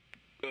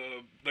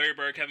Larry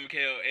Bird, Kevin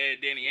McHale,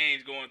 and Danny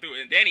Ainge going through,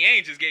 and Danny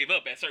Ainge just gave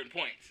up at certain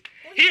points.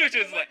 He was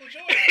just like,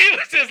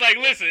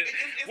 listen,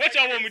 what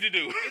y'all want me to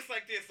do? It's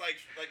like this, like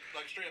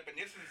straight up, and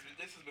this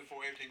is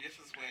before everything.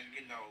 This is when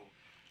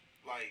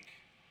like.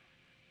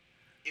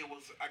 It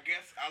was, I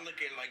guess, I look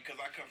at it like, because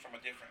I come from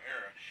a different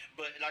era.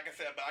 But like I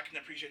said, I can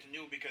appreciate the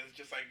new because it's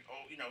just like,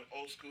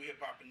 old school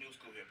hip hop and new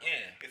school hip hop.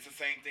 Yeah. It's the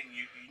same thing.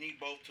 You need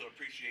both to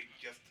appreciate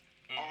just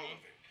all of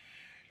it.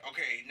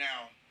 Okay,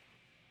 now,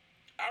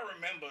 I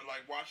remember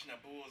like watching a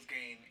Bulls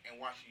game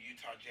and watching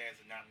Utah Jazz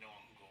and not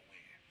knowing who gonna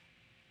win.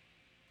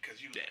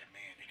 Because you like,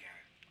 man, they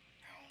got,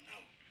 I don't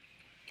know.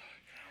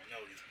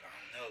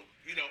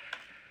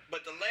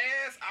 But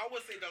I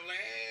would say the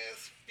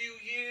last few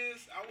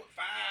years, 5,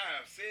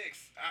 6,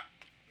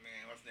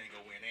 man, what's the name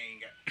gonna win? They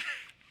ain't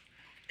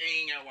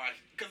got watch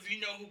it. Because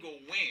you know who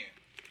gonna win.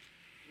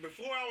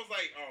 Before I was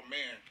like, oh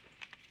man,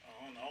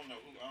 I don't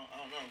know.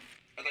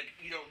 Like,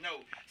 you don't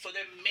know. So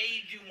that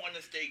made you want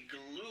to stay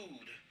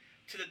glued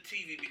to the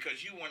TV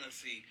because you want to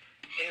see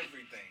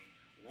everything.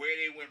 Where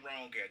they went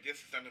wrong at.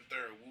 This is on the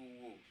third,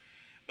 woo.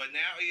 But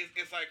now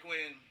it's like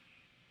when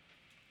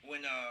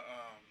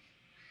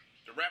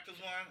the Raptors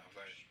won, I was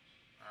like,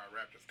 all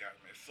right, Raptors got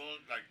him. As soon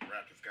like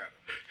Raptors got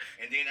him,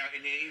 and then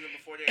even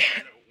before that,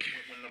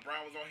 when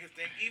LeBron was on his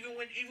thing, even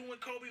when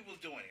Kobe was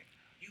doing it,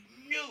 you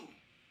knew.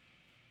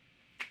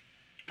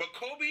 But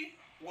Kobe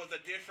was a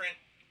different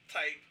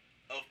type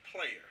of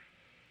player.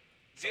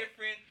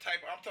 Different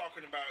type. I'm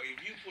talking about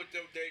if you put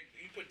them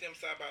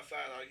side by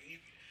side. Like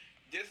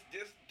this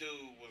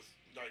dude was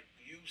like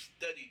you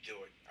studied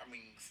Jordan. I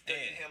mean,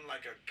 studied him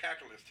like a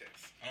calculus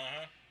test.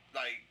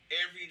 Like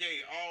every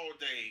day, all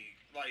day,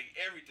 like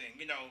everything,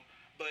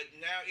 But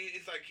now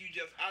it's like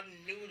I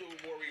knew the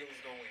Warriors was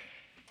going to win.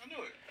 I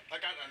knew it. Like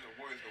I knew the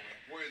Warriors going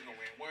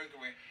to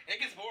win. And it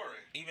gets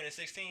boring. Even in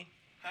 16?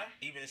 Huh?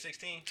 Even in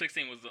 16?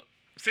 16 was the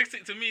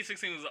 16 to me.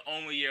 16 was the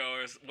only year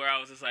where I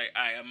was just like,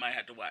 I might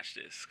have to watch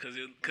this because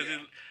it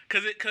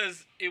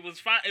was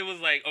fine. It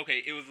was like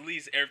okay, it was at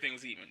least everything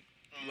was even.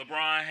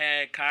 LeBron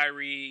had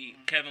Kyrie,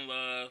 Kevin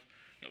Love.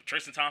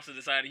 Tristan Thompson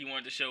decided he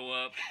wanted to show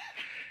up.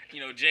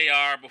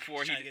 JR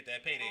before he trying to get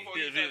that payday. Before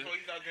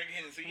he started drinking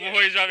Hennessy.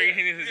 Before he started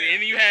drinking Hennessy, and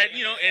then you had,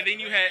 and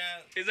then you had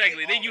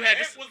exactly. Then you had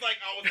this. I was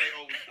like, I don't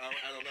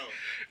know,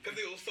 because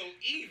it was so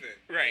even.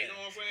 Right. You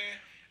know what I'm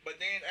saying? But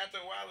then after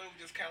a while, it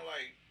was just kind of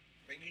like,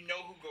 man, you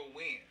know who go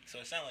win. So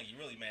it sounds like you're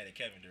really mad at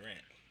Kevin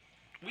Durant.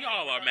 We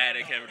all are mad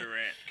at Kevin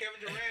Durant. Kevin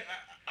Durant,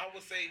 I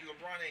would say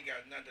LeBron ain't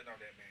got nothing on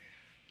that man.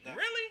 Nothing.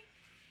 Really?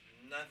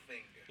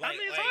 Nothing. I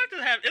mean, it's hard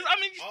to have.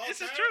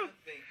 This is true.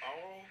 Nothing.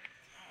 All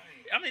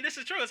time. I mean, this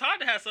is true. It's hard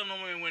to have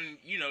something when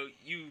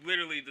you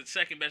literally the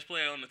second best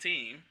player on the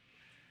team.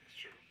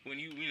 It's true. When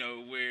you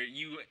where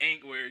you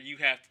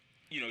have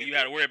you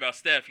got to worry about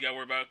Steph, you got to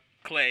worry about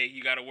Clay,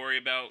 you got to worry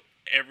about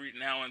every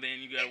now and then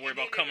you got to worry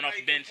about coming off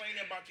the bench.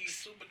 Complaining about these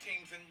super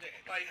teams and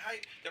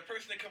like the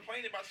person that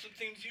complained about super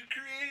teams, you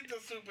created the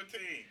super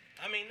team.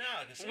 I mean,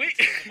 nah, the super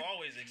teams have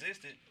always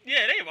existed.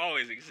 Yeah, they've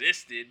always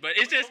existed, but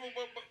it's just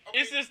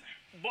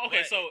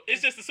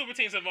it's just the super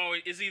teams have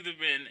always. It's either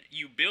been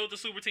you build a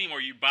super team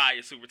or you buy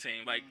a super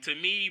team. Like to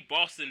me,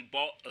 Boston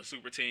bought a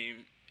super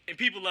team, and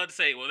people love to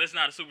say, "Well, that's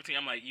not a super team."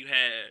 I'm like, you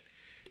had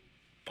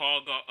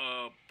Paul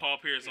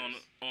Pierce on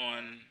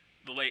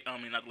the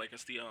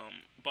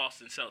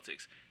Boston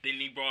Celtics. Then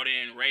he brought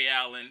in Ray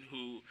Allen,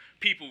 who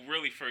people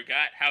really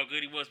forgot how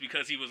good he was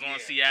because he was on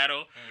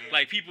Seattle. Mm-hmm.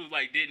 Like people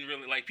didn't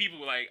really people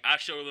were like, I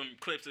showed them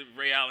clips of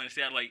Ray Allen in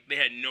Seattle, like they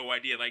had no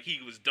idea like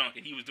he was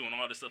dunking, he was doing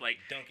all this stuff like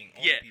dunking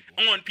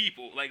on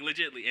people like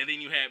legitly. And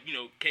then you have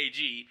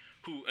KG,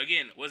 who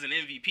again was an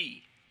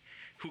MVP,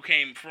 who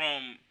came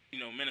from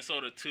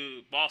Minnesota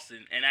to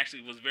Boston and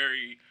actually was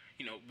very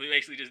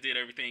basically just did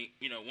everything,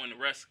 when the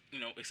rest,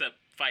 except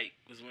fight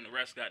was when the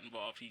rest got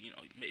involved. He,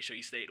 made sure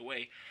he stayed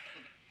away.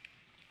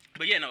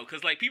 But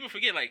because people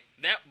forget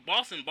that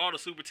Boston bought a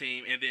super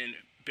team and then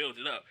built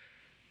it up.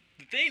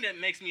 The thing that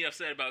makes me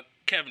upset about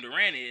Kevin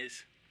Durant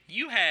is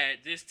you had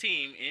this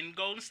team in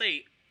Golden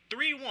State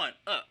 3-1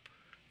 up.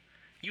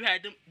 You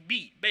had them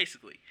beat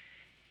basically.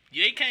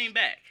 They came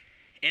back,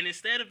 and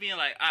instead of being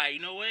like, all right, you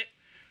know what,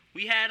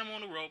 we had them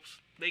on the ropes.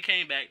 They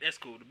came back. That's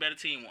cool. The better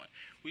team won.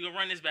 We're going to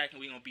run this back, and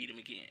we're going to beat them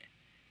again.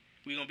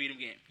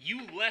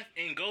 You left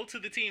and go to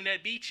the team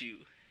that beat you,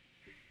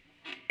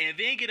 and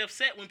then get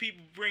upset when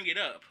people bring it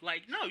up.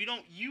 Like, no, you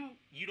don't. You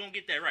don't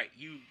get that right.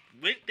 You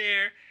went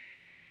there.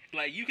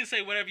 Like, you can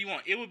say whatever you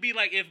want. It would be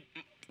like if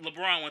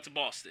LeBron went to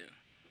Boston.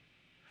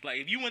 Like,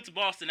 if you went to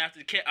Boston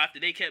after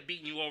they kept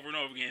beating you over and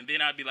over again,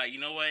 then I'd be like, you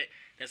know what?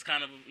 That's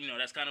kind of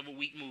a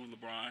weak move,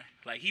 LeBron.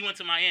 Like, he went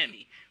to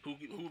Miami, who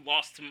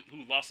lost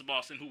to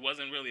Boston, who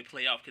wasn't really a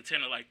playoff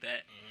contender like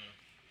that. Mm-hmm.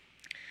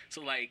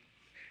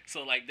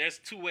 So there's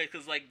two ways,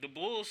 because the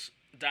Bulls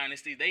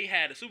dynasty, they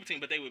had a super team,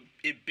 but they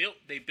built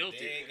it. They built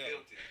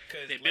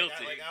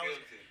it.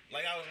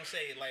 Like I was gonna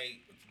say,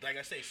 like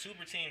I say,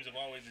 super teams have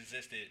always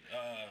existed.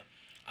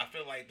 I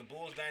feel like the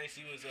Bulls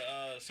dynasty was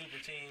a super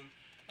team.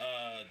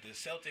 The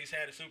Celtics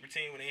had a super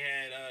team when they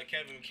had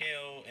Kevin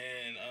McHale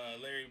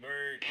and Larry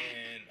Bird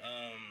and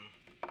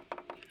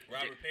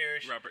Robert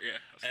Parrish.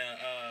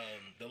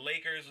 The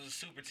Lakers was a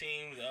super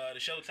team. The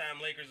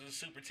Showtime Lakers was a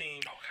super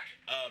team.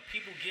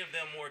 People give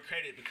them more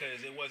credit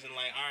because it wasn't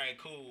like, all right,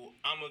 cool,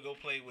 I'm going to go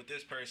play with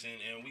this person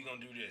and we going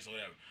to do this or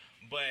whatever.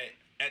 But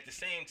at the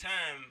same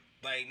time,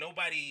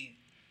 nobody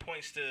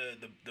points to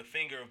the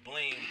finger of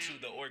blame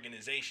to the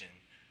organization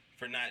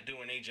for not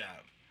doing their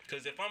job.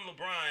 Because if I'm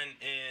LeBron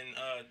in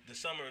the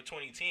summer of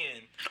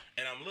 2010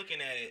 and I'm looking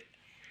at it,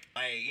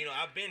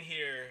 I've been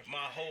here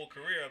my whole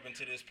career up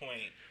until this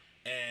point,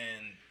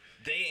 and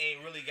they ain't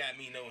really got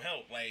me no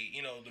help.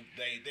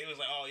 They was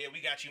like, oh yeah,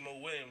 we got you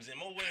Mo Williams, and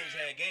Mo Williams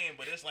had a game,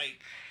 but it's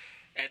like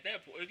at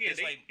that point again,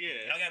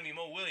 y'all got me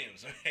Mo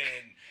Williams,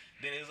 and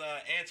then it's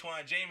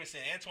Antoine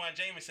Jameson. Antoine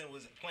Jameson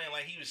was playing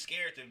like he was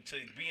scared to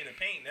be in the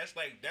paint. That's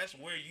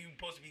where you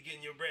supposed to be getting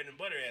your bread and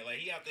butter at.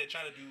 He out there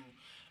trying to do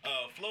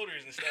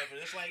floaters and stuff,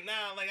 and it's like,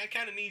 nah, I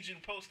kind of need you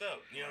to post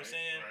up. You know what I'm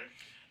saying?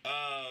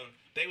 Right.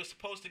 They were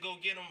supposed to go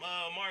get him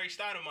Mari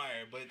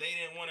Stoudemire, but they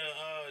didn't want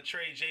to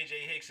trade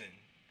J.J. Hickson.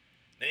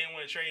 They didn't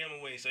want to trade him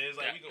away, so it's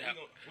like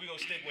we gonna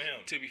stick with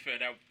him. To be fair,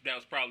 that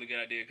was probably a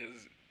good idea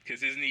because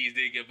his knees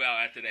did give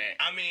out after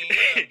that. I mean,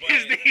 yeah, but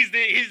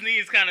his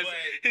knees kind of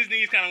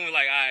went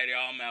like, all right,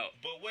 I'm out.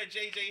 But what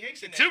J.J.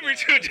 Hickson? To be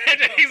true,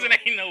 J.J. Hickson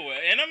ain't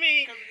nowhere, and I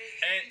mean.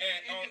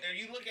 And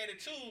you look at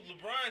it too,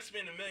 LeBron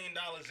spent $1 million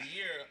a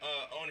year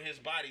on his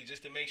body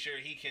just to make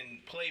sure he can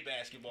play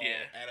basketball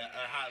at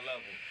a high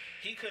level.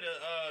 He could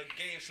have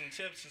gave some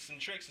tips and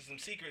some tricks and some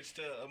secrets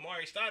to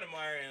Mari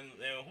Stoudemire, and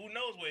who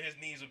knows where his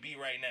knees would be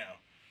right now.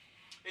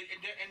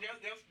 And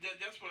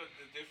that's what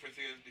the difference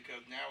is,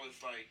 because now it's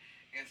like,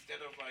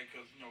 instead of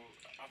because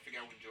I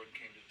forgot when Jordan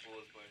came to the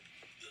Bulls, but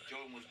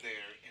Jordan was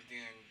there, and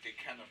then they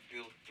kind of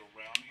built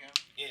around him.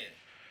 Yeah.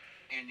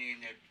 And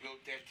then they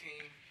built that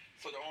team.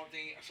 So the only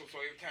thing, so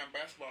every time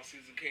basketball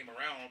season came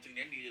around, the only thing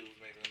they needed was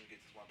maybe let me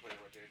get this one player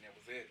right there, and that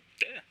was it.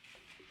 Yeah.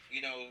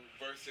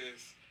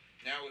 Versus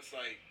now it's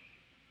like,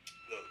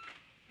 look,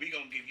 we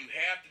gonna give you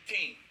half the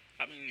team.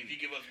 I mean, if you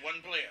give us one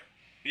player.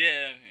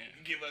 Yeah.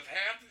 Give us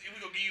half. We're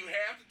gonna give you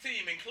half the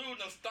team, including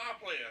a star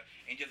player,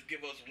 and just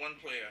give us one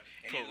player,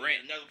 and For then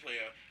rent. get another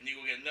player, and you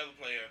go get another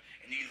player,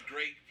 and these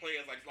great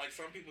players like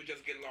some people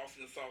just get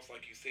lost in the sauce,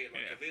 like you said.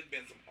 Like, Yeah. 'cause there's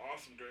been some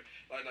awesome great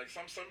like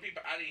some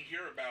people I didn't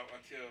hear about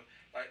until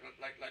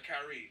like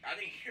Kyrie. I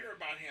didn't hear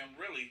about him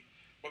really.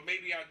 But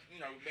maybe I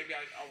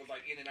was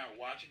like in and out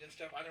watching and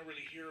stuff. I didn't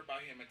really hear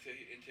about him until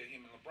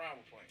him and LeBron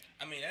were playing.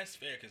 I mean, that's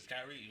fair because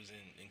Kyrie was in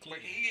But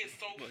Cleveland. he is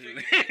so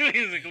freaking. He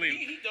was in Cleveland.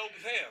 He dope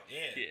as hell.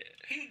 Yeah. Yeah.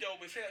 He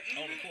dope as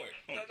hell. On the court.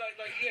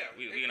 Like yeah.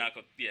 We not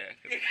go. Yeah.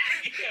 Yeah,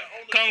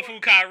 on the Kung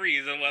court. Fu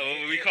Kyrie is what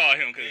we call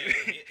him. Cause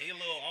Yeah, he a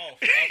little off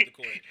the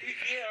court.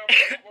 Yeah,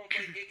 but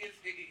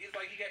it's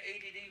like he got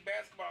ADD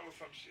basketball or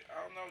some shit.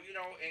 I don't know,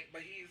 but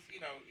he's, he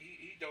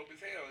dope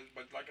as hell.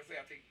 But like I said,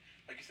 I think,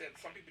 like you said,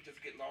 some people just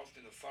get lost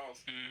in the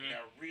sauce. Mhm. And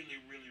they're really,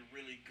 really,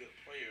 really good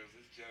players.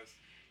 It's just,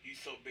 you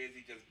so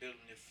busy just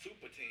building this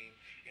super team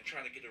and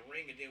trying to get a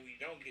ring, and then when you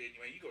don't get it,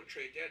 man, you go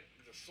trade that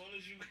as soon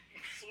as the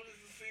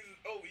season's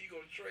over, you go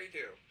trade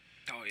them.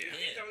 oh yeah.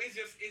 It's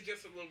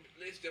just a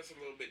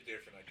little bit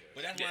different, I guess.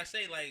 But that's why I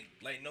say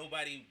like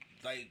nobody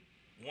like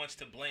wants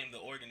to blame the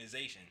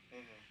organization.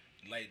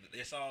 Mhm. Like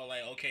it's all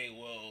like, okay,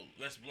 well,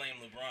 let's blame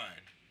LeBron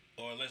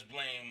or let's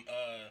blame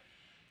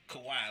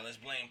Kawhi, let's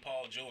blame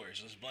Paul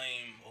George, let's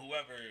blame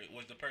whoever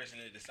was the person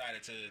that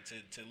decided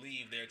to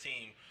leave their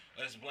team.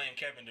 Let's blame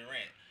Kevin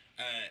Durant.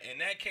 In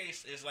that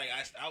case, it's like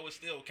I would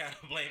still kind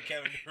of blame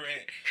Kevin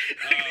Durant,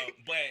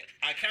 but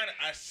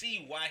I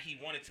see why he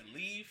wanted to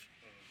leave.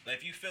 Like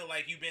if you feel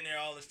like you've been there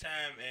all this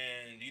time,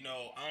 and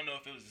I don't know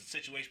if it was a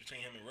situation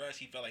between him and Russ.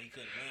 He felt like he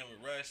couldn't win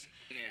with Russ.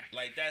 Yeah.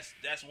 Like that's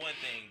one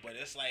thing, but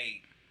it's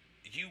like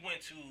you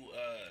went to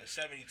a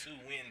 72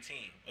 win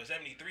team or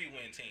 73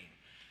 win team,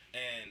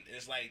 and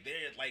it's like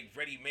they're like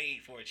ready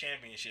made for a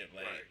championship.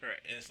 Like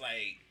Right. it's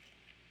like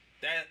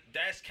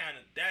that's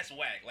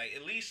whack. Like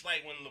at least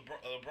like when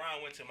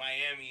LeBron went to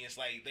Miami, it's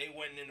like they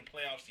wasn't in the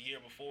playoffs the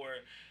year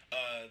before.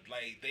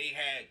 Like they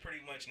had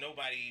pretty much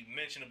nobody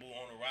mentionable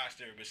on the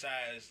roster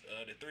besides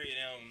the three of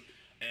them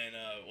and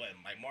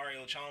like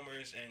Mario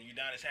Chalmers and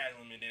Udonis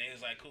Haslem, and then it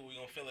was like, cool, we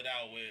gonna fill it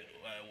out with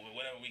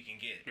whatever we can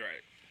get.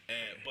 Right.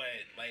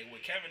 But like with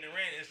Kevin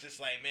Durant, it's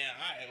just like, man,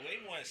 they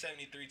won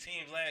 73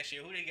 teams last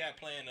year. Who they got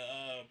playing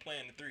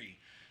the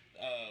three?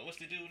 What's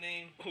the dude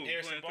name? Who?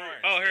 Harrison Playing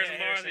Barnes. three? Oh, Harrison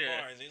Barnes, Harrison yeah.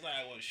 Barnes. He's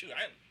like, well, shoot,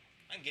 I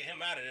can get him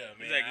out of there,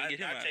 man. Exactly,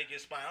 get him I out. take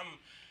his spot. I'm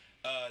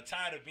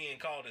tired of being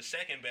called the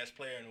second best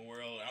player in the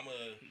world. I'm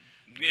gonna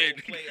Yeah.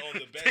 go play on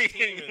the best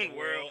team in the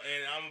world,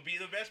 and I'm gonna be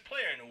the best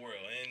player in the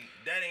world. And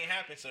that ain't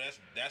happened, so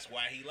that's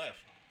why he left.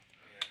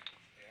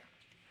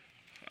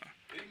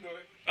 You can go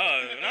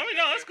ahead.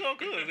 No, that's cool.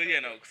 But yeah,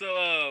 no.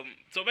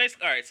 So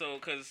basically, all right. So,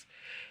 because,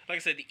 like I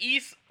said, the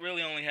East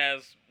really only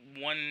has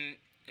one.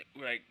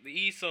 Like the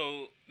East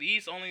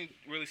only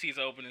really sees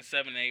it open in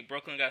 7-8.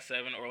 Brooklyn got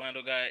 7,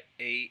 Orlando got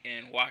 8,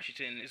 and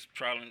Washington is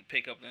trying to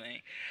pick up the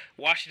 8.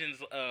 Washington's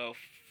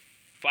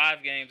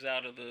 5 games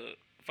out of the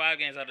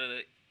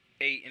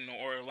 8 in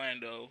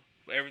Orlando.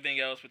 Everything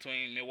else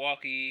between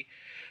Milwaukee,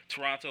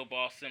 Toronto,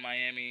 Boston,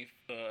 Miami,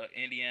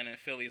 Indiana, and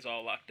Philly is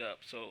all locked up.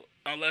 So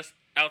unless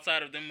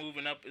outside of them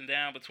moving up and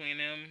down between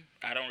them,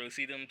 I don't really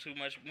see them too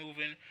much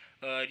moving.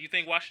 Do you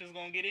think Washington's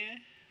gonna get in?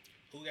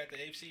 Who got the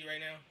AFC right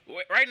now?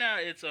 Right now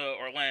it's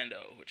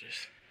Orlando,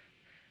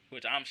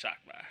 which I'm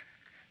shocked by,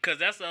 because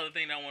that's the other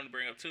thing that I wanted to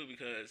bring up too.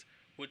 Because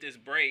with this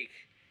break,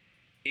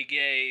 it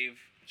gave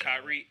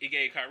Kyrie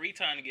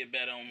time to get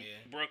bet on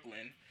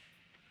Brooklyn,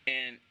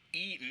 and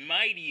he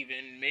might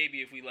even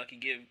maybe if we lucky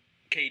give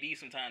KD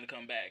some time to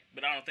come back,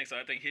 but I don't think so.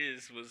 I think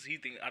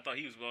I thought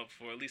he was up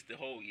for at least the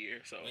whole year.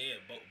 So yeah,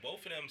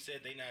 both of them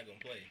said they not gonna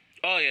play.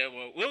 Oh yeah,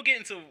 well we'll get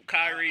into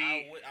Kyrie.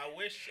 I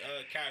wish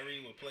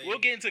Kyrie would play. We'll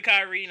get into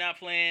Kyrie not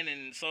playing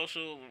and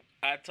social.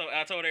 I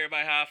told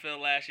everybody how I felt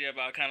last year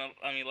about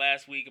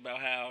last week about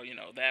how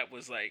that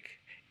was like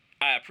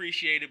I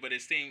appreciate it, but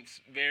it seems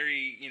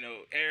very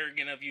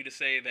arrogant of you to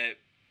say that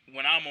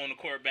when I'm on the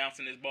court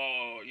bouncing this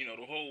ball,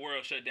 the whole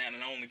world shut down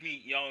and only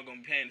me, y'all are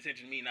gonna be paying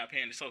attention to me, not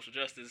paying the social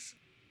justice.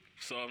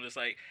 So I'm just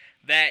like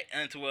that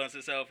unto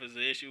itself is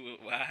an issue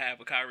I have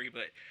with Kyrie.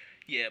 But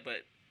yeah,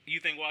 but you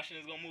think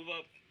Washington's gonna move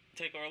up,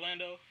 take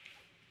Orlando?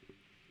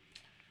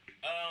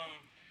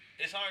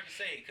 It's hard to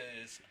say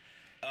because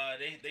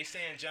they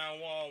saying John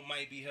Wall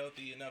might be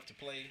healthy enough to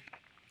play.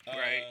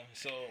 Right.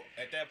 So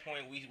at that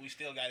point, we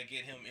still got to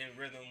get him in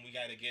rhythm. We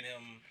got to get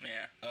him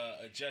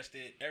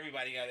adjusted.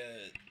 Everybody got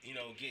to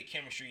get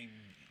chemistry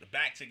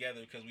back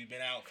together because we've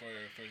been out for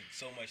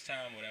so much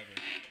time, whatever.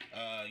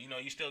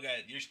 You're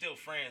still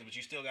friends, but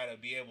you still got to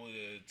be able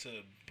to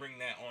bring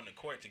that on the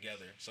court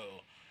together. So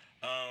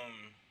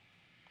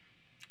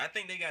I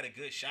think they got a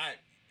good shot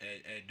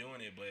at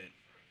doing it, but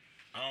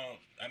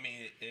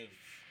if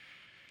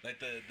like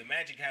the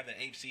Magic have the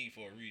 8th seed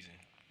for a reason.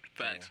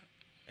 Facts.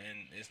 And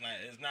it's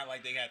not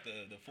like they got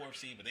the 4th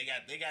seed, but they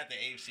got the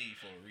 8th seed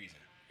for a reason.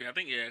 Yeah,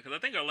 because I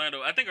think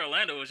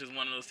Orlando was just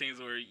one of those teams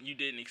where you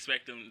didn't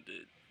expect them to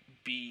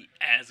be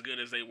as good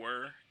as they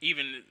were.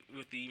 Even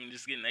with even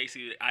just getting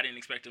AC, I didn't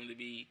expect them to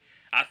be.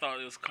 I thought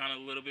it was kind of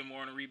a little bit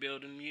more in a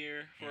rebuilding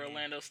year for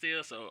Orlando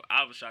still, so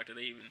I was shocked that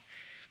they even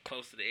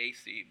close to the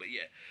AC. But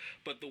yeah,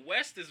 but the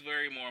West is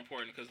very more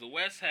important because the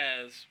West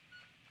has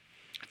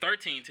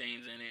 13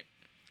 teams in it.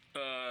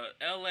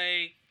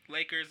 LA,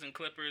 Lakers, and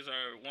Clippers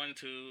are 1,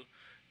 2.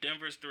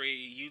 Denver's 3.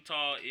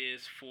 Utah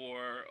is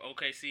 4.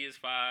 OKC is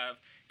 5.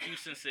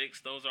 Houston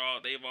 6.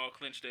 They've all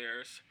clinched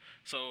theirs.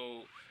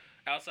 So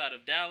outside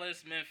of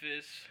Dallas,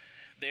 Memphis,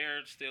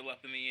 they're still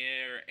up in the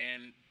air,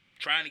 and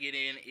trying to get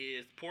in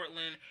is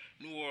Portland,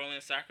 New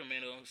Orleans,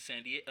 Sacramento,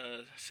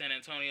 San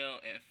Antonio,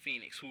 and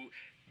Phoenix, who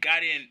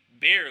got in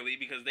barely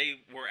because they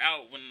were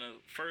out when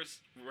the first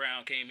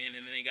round came in,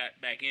 and then they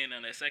got back in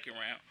on that second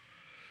round.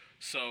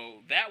 So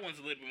that one's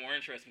a little bit more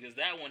interesting because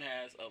that one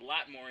has a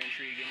lot more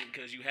intrigue in it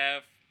because you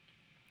have,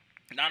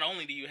 not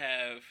only do you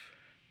have,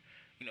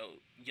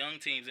 young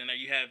teams in there,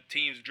 you have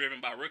teams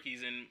driven by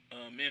rookies in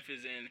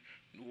Memphis and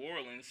New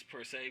Orleans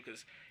per se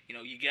because,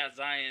 you got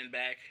Zion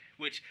back,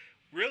 which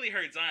really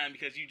hurt Zion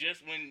because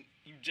when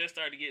you just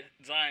started to get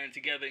Zion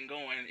together and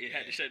going, it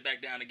had to shut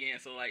back down again.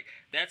 So,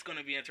 that's going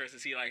to be interesting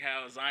to see,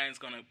 how Zion's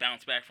going to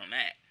bounce back from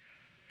that.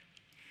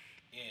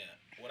 Yeah.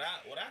 What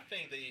I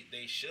think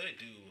they should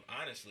do,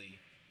 honestly,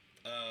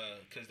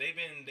 because they've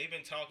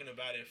been talking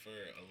about it for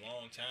a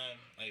long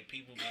time.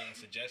 People been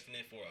suggesting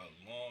it for a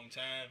long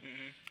time,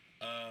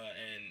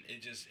 and it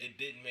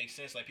didn't make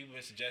sense. People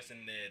been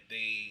suggesting that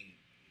they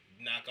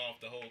knock off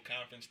the whole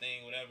conference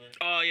thing, whatever.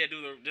 Oh yeah, do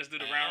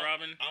the round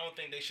robin. I don't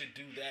think they should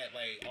do that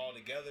all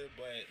together,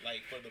 but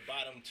for the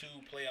bottom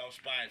 2 playoff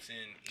spots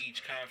in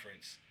each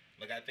conference,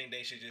 I think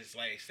they should just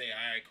say,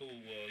 all right, cool.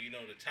 Well,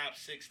 the top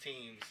 6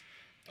 teams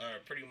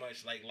are pretty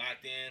much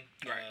locked in.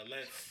 Right.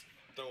 Let's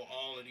throw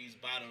all of these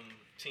bottom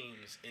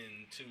teams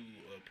into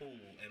a pool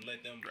and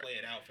let them play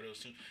it out for those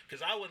 2.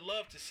 Because I would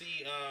love to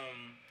see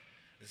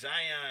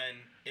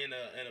Zion in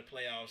a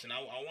playoffs, and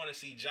I want to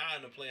see Ja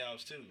in the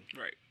playoffs too.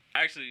 Right.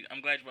 Actually,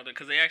 I'm glad you brought that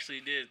because they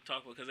actually did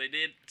talk because they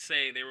did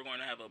say they were going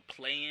to have a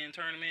play-in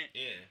tournament.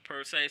 Yeah.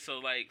 Per se, so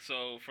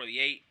for the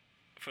 8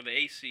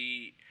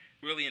 AC,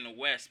 really in the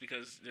West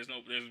because there's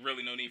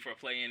really no need for a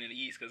play-in the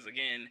East because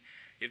again,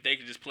 if they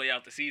could just play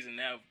out the season,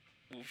 that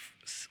will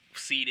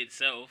seed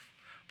itself.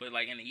 But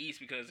in the East,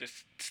 because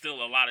there's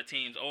still a lot of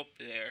teams up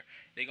there,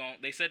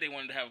 they said they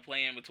wanted to have a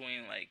play-in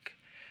between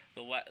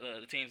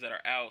the teams that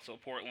are out, so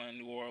Portland,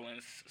 New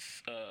Orleans,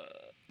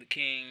 the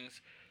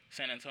Kings,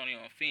 San Antonio,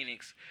 and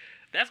Phoenix.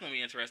 That's going to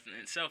be interesting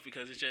in itself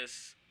because it's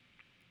just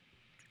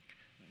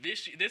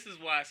this is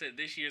why I said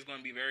this year is going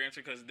to be very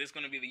interesting because this is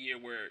going to be the year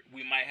where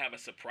we might have a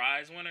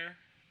surprise winner,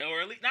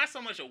 or at least not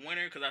so much a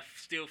winner because I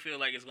still feel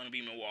like it's going to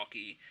be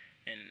Milwaukee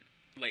and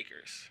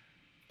Lakers.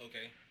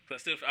 Okay.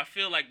 I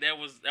feel like that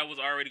was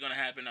already going to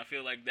happen. I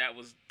feel like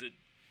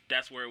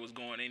that's where it was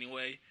going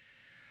anyway.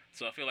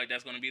 So I feel like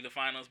that's going to be the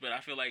finals. But I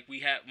feel like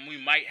we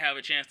might have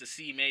a chance to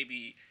see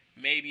maybe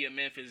a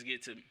Memphis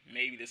get to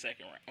maybe the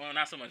second round. Well,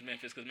 not so much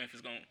Memphis because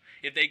Memphis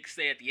if they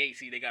stay at the 8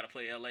 seed, they got to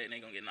play LA and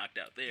they're going to get knocked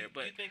out there.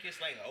 But you think it's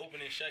an open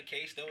and shut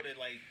case though that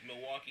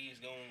Milwaukee is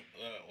going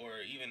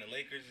or even the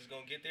Lakers is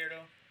going to get there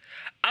though?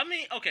 I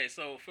mean, okay,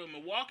 so for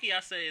Milwaukee, I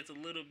say it's a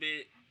little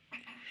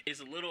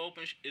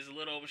open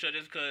shut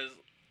just because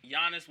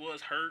Giannis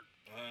was hurt,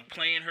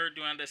 playing hurt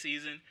during the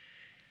season,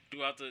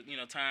 throughout the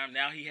time.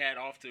 Now he had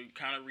off to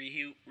kind of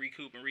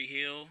recoup and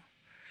reheal,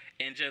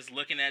 and just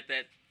looking at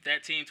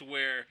that team to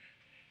where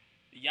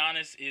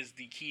Giannis is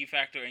the key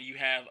factor, and you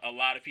have a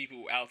lot of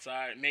people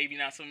outside. Maybe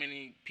not so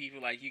many people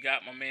you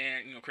got my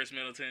man, Chris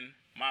Middleton.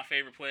 My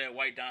favorite player,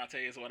 White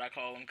Dante, is what I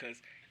call him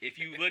because if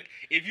you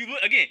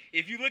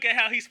look at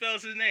how he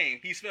spells his name,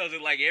 he spells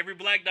it like every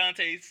black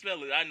Dante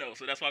spells it. I know,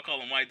 so that's why I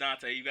call him White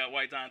Dante. You got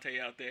White Dante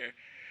out there.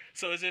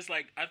 So it's just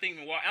I think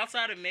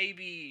outside of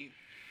maybe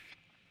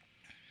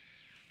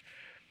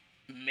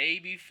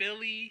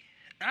Philly,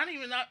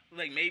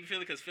 maybe Philly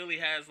because Philly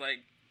has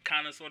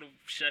kind of sort of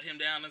shut him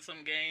down in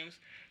some games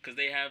because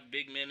they have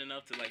big men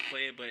enough to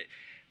play it. But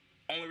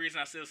only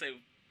reason I still say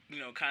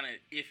kind of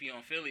iffy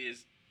on Philly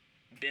is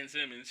Ben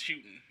Simmons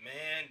shooting.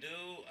 Man,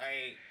 dude,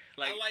 I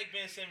like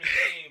Ben Simmons'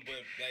 game,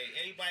 but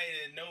anybody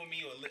that know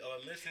me or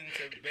listen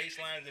to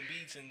baselines and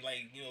beats and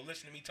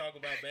listen to me talk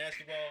about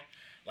basketball,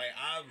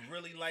 I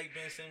really like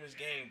Ben Simmons'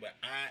 game, but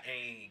I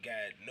ain't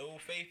got no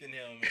faith in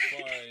him as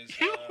far as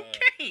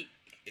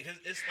because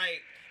it's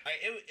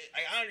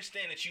I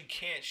understand that you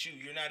can't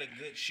shoot. You're not a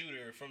good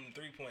shooter from the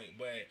 3-point,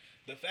 but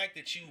the fact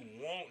that you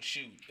won't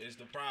shoot is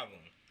the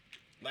problem.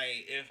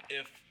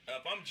 If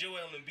I'm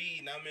Joel Embiid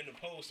and I'm in the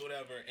post or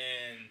whatever,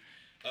 and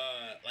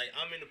like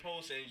I'm in the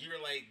post and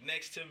you're like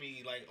next to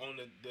me, like on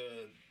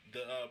the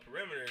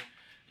perimeter.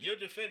 Your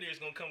defender is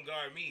gonna come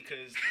guard me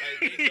because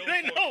like they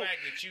know for a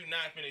fact that you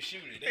not finna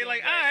shoot it. They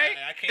like, all right.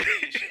 I can't get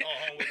this shit.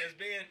 Oh, with this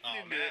Ben.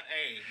 Oh man,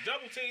 hey,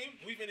 double team,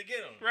 we finna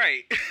get him.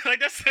 Right. Like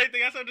that's the same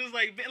thing. I'm just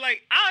like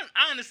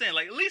I understand.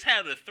 Like at least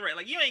have the threat.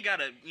 Like you ain't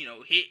gotta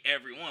hit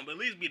everyone, but at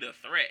least be the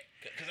threat.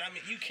 Because I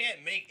mean, you can't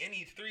make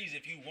any threes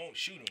if you won't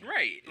shoot them.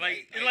 Right.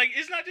 Like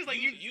it's not just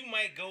like you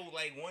might go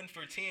like 1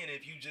 for 10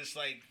 if you just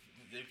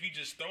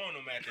throwing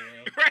them at the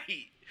rim.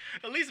 Right.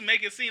 At least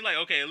make it seem like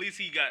okay.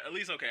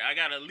 I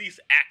gotta at least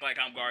act like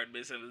I'm guarding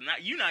business.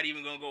 You're not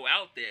even gonna go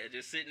out there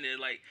just sitting there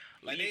like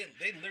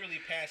they literally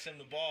pass him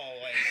the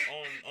ball like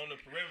on the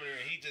perimeter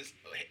and he just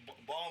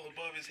ball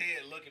above his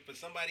head looking for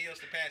somebody else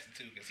to pass it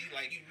to because he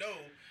like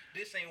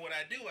this ain't what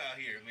I do out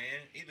here,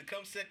 man. Either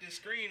come set this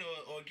screen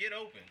or get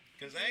open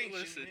because I ain't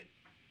shooting it.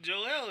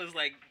 Joel is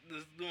like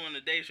this doing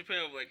the Dave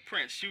Chappelle like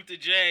Prince shoot the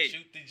J.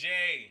 Shoot the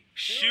J.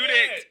 Shoot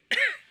it.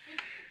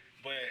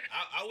 But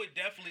I would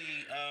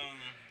definitely,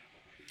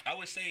 I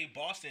would say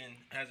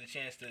Boston has a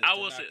chance to knock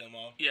them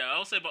off. Yeah, I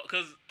would say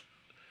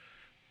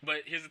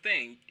but here's the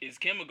thing: is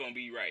Kemba gonna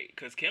be right?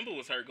 Because Kemba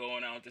was hurt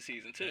going out the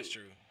season too. That's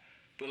true.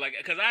 But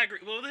because I agree.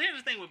 Well,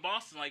 here's the thing with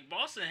Boston: like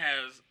Boston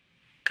has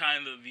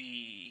kind of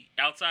the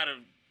outside of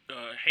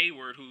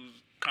Hayward, whose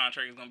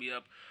contract is gonna be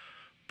up.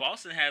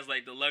 Boston has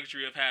like the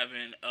luxury of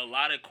having a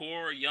lot of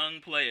core young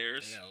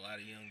players. Yeah, a lot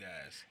of young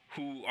guys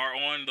who are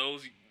on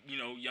those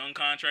young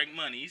contract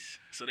monies,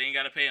 so they ain't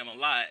got to pay them a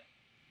lot,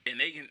 and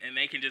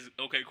they can just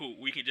okay, cool.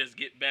 We can just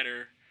get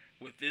better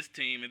with this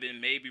team, and then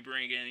maybe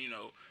bring in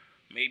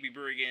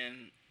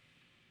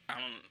I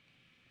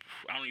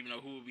don't even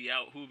know who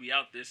will be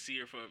out this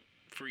year for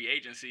free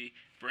agency.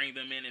 Bring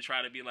them in and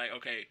try to be like,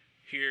 okay,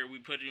 here we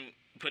put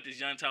this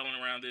young talent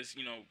around this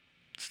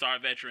star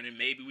veteran, and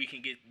maybe we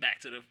can get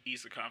back to the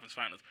Eastern Conference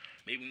Finals.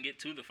 Maybe we can get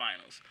to the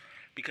finals,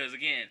 because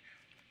again,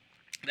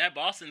 that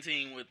Boston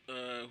team with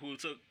who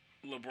took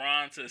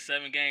LeBron to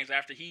 7 games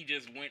after he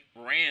just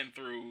ran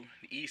through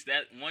the East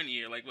that one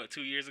year, like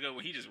 2 years ago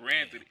when he just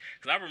ran through.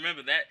 Because I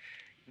remember that.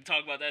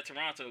 Talk about that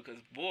Toronto, because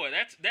boy,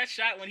 that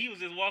shot when he was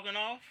just walking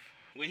off,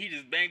 when he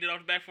just banged it off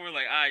the back for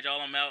like, all right,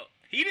 y'all, I'm out.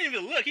 He didn't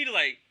even look. He just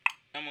like,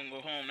 I'm gonna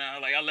go home now.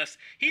 Like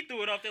he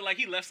threw it off there like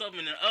he left something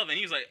in the oven.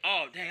 He was like,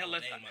 oh dang, I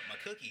left my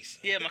cookies.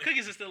 Yeah, my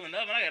cookies are still in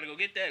the oven. I gotta go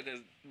get that about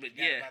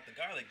the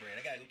garlic bread.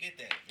 I gotta go get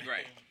that.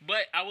 Right.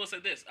 But I will say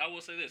this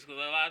because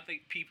a lot of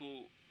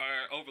people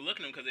are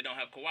overlooking them because they don't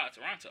have Kawhi.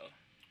 Toronto.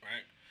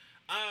 Right.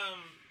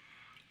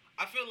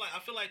 I feel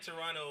like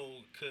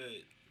Toronto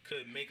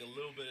could make a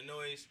little bit of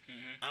noise.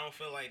 Mm-hmm. I don't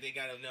feel like they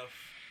got enough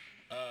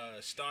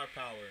star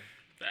power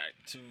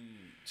to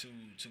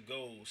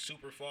go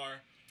super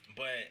far,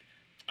 but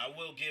I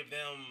will give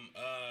them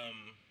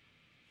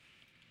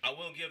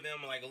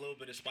like a little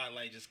bit of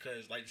spotlight just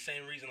because like the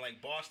same reason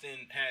like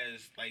Boston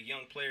has like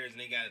young players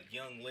and they got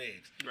young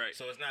legs, right?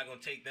 So it's not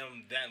gonna take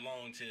them that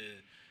long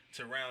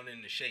to round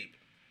into shape,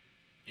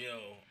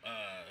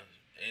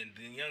 and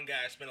the young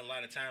guys spend a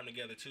lot of time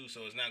together too,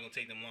 so it's not gonna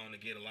take them long to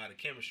get a lot of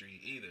chemistry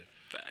either.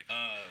 Fact.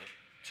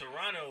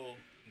 Toronto,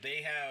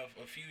 they have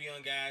a few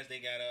young guys.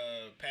 They got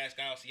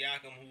Pascal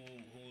Siakam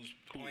who's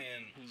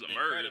playing who's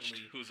emerged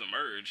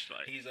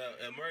like he's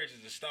emerged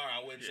as a star.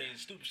 I wouldn't say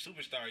he's a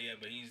superstar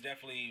yet, but he's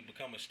definitely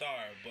become a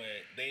star.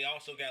 But they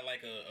also got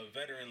like a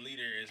veteran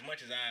leader. As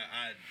much as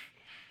I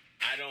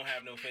don't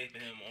have no faith in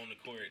him on the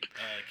court.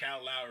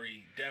 Kyle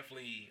Lowry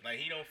definitely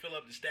he don't fill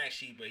up the stat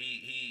sheet, but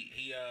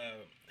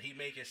he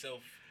make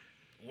himself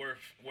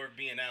worth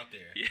being out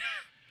there. Yeah.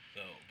 So,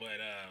 but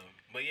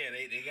yeah,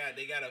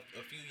 they got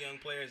a few young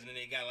players, and then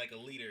they got like a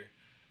leader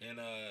in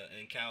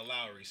Kyle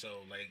Lowry.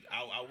 So like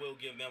I will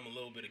give them a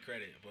little bit of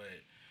credit,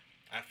 but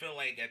I feel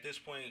like at this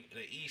point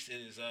the East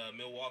is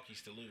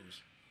Milwaukee's to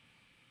lose.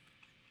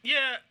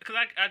 Yeah, because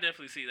I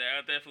definitely see that.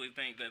 I definitely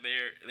think that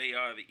they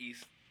are the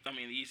East. I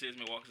mean, the East is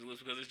Milwaukee's to lose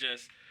because it's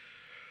just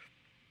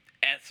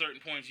at certain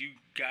points you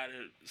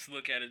gotta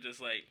look at it just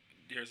like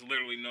there's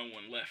literally no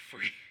one left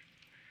for you.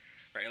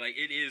 Right, like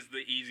it is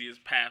the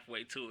easiest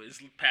pathway to it. It's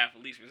the path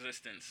of least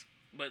resistance.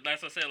 But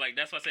that's what I said. Like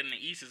that's what I said. In the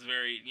East is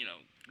very,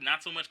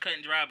 not so much cut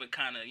and dry, but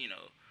kind of,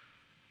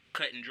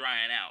 cut and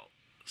drying out,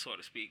 so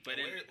to speak. But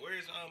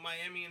where's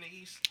Miami in the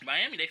East?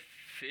 Miami, they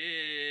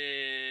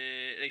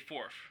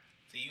fourth.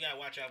 So you gotta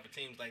watch out for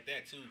teams like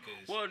that too,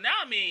 cause. Well, now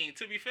I mean,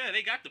 to be fair,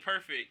 they got the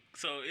perfect.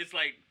 So it's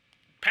like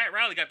Pat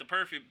Riley got the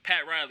perfect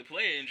Pat Riley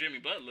player in Jimmy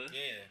Butler.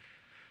 Yeah.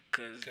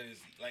 Cause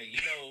like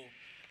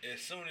as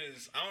soon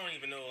as I don't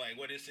even know like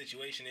what his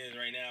situation is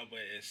right now,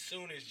 but as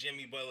soon as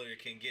Jimmy Butler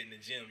can get in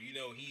the gym,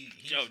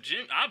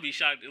 Jim, I'll be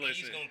shocked. Listen,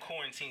 he's gonna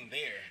quarantine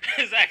there.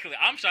 Exactly,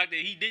 I'm shocked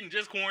that he didn't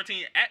just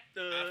quarantine at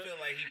the. I feel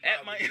like he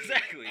probably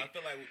exactly. I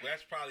feel like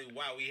that's probably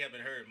why we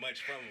haven't heard much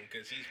from him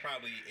because he's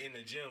probably in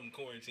the gym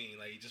quarantine.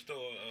 Like he just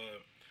throw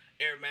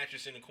air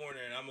mattress in the corner,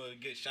 and I'm gonna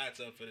get shots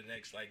up for the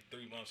next like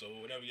 3 months or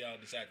whatever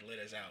y'all decide to let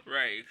us out.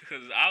 Right,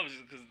 because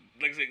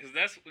like I said, because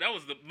that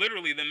was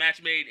literally the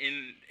match made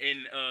in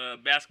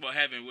basketball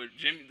heaven with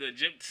the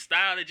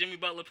style that Jimmy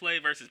Butler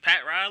played versus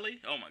Pat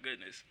Riley. Oh my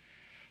goodness,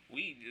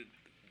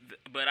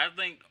 but I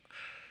think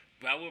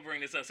I will bring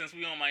this up since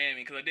we on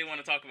Miami because I did want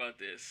to talk about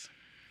this.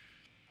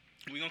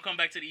 We're gonna come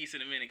back to the East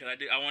in a minute because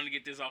I wanted to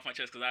get this off my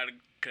chest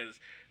because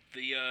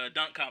the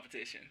dunk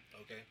competition.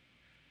 Okay.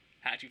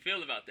 How'd you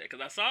feel about that? Because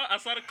I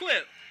saw the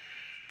clip.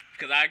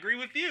 Because I agree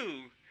with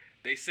you.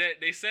 They set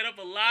up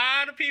a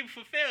lot of people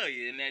for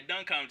failure in that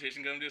dunk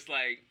competition. Cause I'm just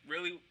like,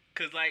 really?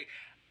 Because like,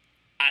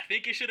 I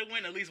think it should have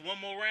went at least one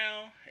more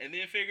round and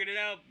then figured it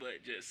out.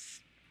 But just,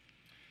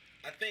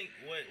 I think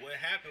what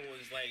happened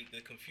was like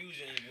the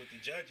confusion with the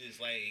judges.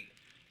 Like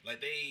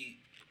they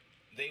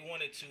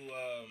wanted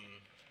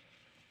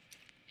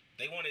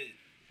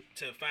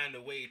to find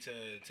a way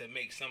to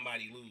make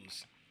somebody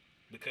lose.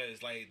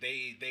 Because like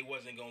they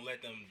wasn't gonna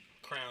let them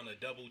crown a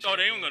double champion. Oh,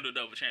 they weren't gonna do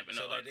double champion.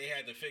 So No. like they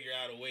had to figure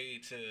out a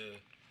way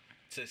to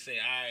say,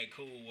 all right,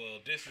 cool.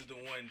 Well, this is the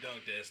one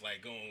dunk that's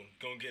like gonna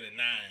get a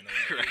 9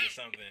 or 8 or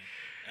something.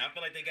 And I feel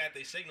like they got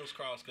their signals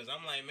crossed because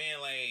I'm like, man,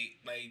 like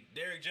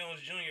Derrick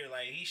Jones Jr.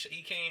 Like he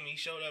came, he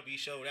showed up,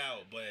 he showed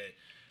out, but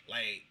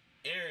like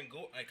Aaron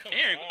Gordon, like come on,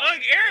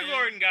 Aaron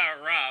Gordon got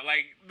robbed.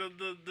 Like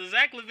the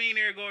Zach LaVine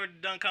Aaron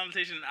Gordon dunk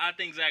competition, I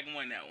think Zach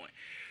won that one.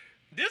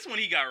 This one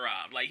he got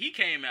robbed. Like he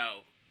came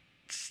out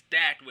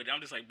stacked with it. I'm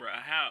just like, bro,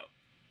 how?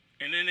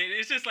 And then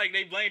it's just like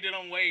they blamed it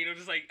on Wade. It was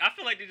just like I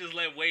feel like they just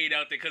let Wade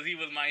out there because he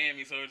was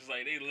Miami, so it's just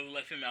like they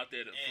left him out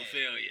there for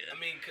failure. I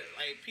mean,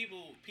 like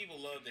people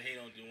love to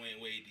hate on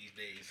Dwayne Wade these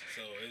days,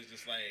 so it's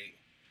just like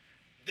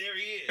there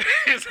he is.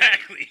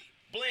 Exactly.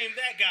 Blame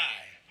that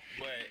guy.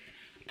 But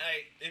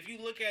like if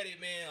you look at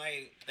it, man,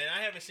 like, and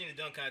I haven't seen the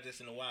dunk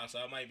contest in a while, so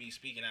I might be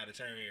speaking out of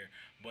turn here.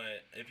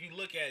 But if you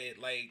look at it,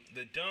 like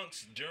the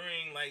dunks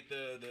during like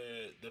the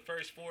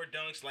first 4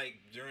 dunks, like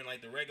during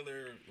like the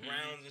regular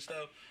rounds and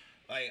stuff,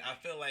 like I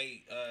feel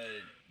like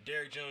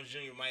Derrick Jones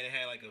Jr. might have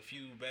had like a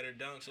few better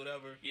dunks, or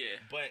whatever.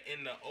 Yeah. But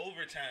in the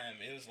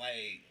overtime, it was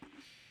like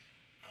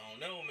I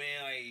don't know,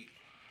 man. Like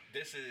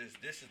this is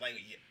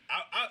like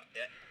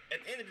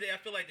at the end of the day,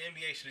 I feel like the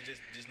NBA should have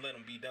just let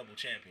them be double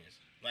champions.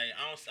 Like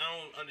I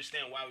don't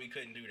understand why we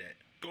couldn't do that.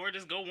 Or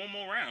just go one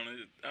more round.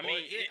 I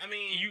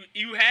mean,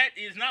 you had.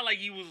 It's not like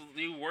you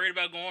were worried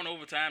about going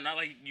overtime. Not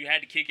like you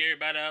had to kick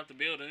everybody out the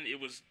building. It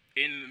was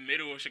in the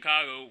middle of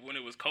Chicago when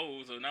it was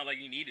cold, so not like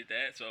you needed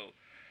that. So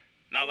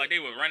not like they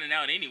were running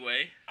out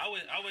anyway. I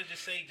would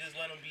just say just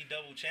let them be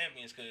double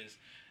champions because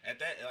at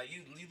that like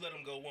you let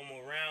them go one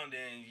more round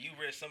and you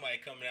risk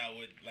somebody coming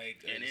out with like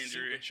an a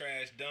injury, super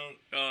trash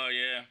dunk. Oh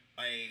yeah.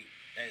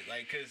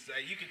 Like, cause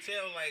you could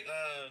tell, like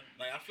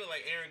I feel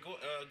like Aaron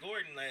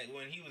Gordon, like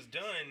when he was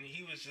done,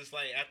 he was just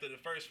like after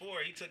the first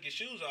 4, he took his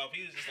shoes off.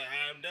 He was just like,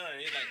 I'm done.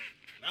 He's like,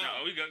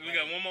 no, we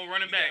got one more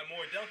running back. We got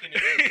more dunking to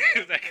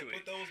do. Exactly.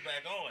 Put those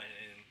back on,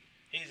 and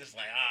he's just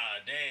like,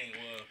 dang,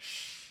 well,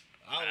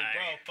 I only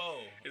brought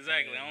 4.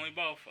 Exactly, I only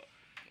bought 4.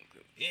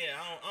 Yeah,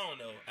 I don't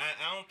know.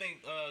 I don't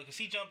think cause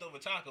he jumped over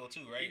Taco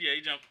too, right? Yeah,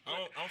 he jumped.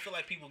 I don't feel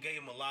like people gave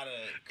him a lot of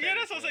credit. Yeah,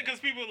 that's what I'm saying. Cause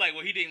people were like,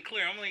 well, he didn't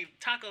clear. I'm like,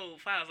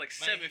 Taco File's like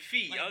 7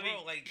 feet. Like, I mean,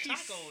 bro, like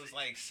Taco is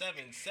like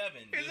 7'7".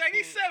 It's like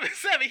he's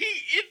 7'7".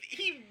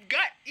 He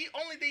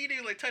only thing he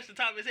did was like touch the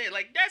top of his head.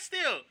 Like that's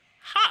still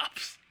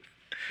hops.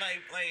 Like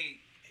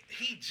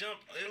he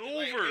jumped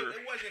over.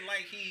 It wasn't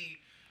like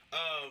he.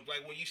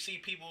 Like when you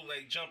see people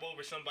like jump over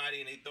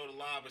somebody and they throw the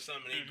lob or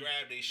something, and they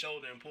grab their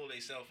shoulder and pull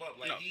themselves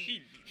up. Like no, he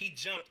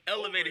jumped,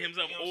 elevated over,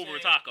 himself you know over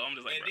Taco. I'm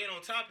just like, and then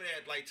on top of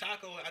that, like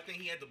Taco, I think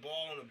he had the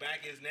ball on the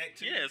back of his neck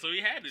too. Yeah, so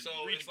he had to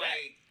reach it's back.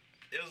 like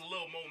there was a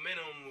little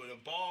momentum where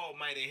the ball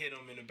might have hit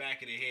him in the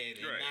back of the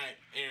head and not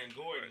Aaron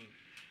Gordon.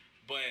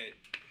 Right. But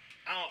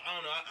I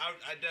don't know.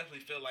 I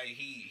definitely feel like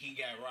he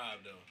got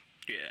robbed though.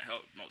 Yeah,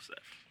 most of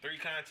that.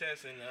 3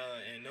 contests and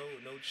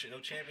no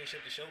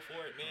championship to show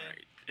for it, man.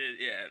 Right.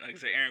 Yeah, like I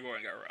said, Aaron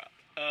Gordon got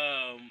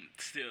robbed.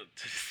 Still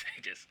to say,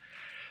 just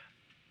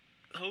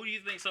who do you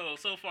think? So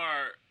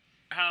far,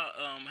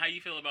 how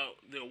you feel about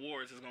the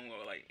awards is gonna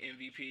go? Like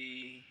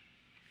MVP.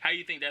 How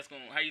you think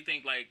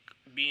like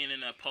being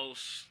in a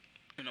post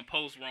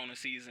Rona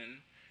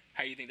season?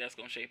 How you think that's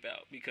gonna shape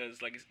out? Because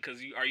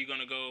are you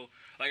gonna go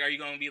like are you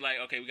gonna be like,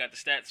 okay, we got the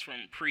stats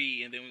from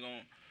pre and then we're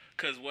gonna.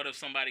 Because what if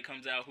somebody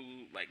comes out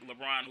who, like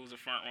LeBron, who's a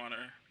front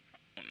runner,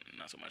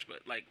 not so much,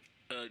 but like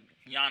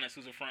Giannis,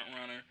 who's a front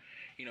runner,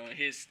 you know, and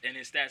his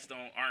stats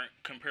aren't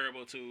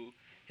comparable to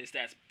his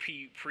stats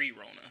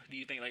pre-Rona. Do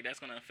you think like that's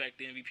gonna affect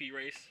the MVP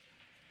race?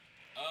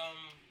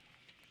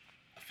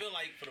 I feel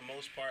like for the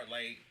most part,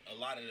 like a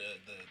lot of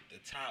the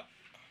top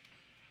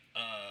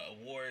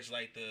awards,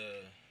 like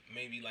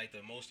maybe like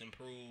the most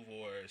improved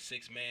or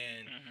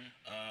 6-man.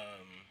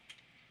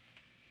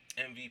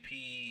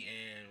 MVP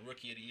and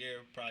Rookie of the Year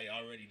probably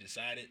already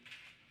decided.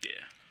 Yeah.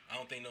 I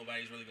don't think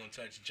nobody's really gonna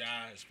touch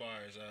Ja as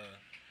far as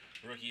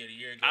Rookie of the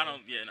Year goes. I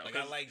don't. Yeah, no. Like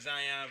I like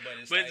Zion, but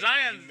it's but like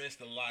Zion's, you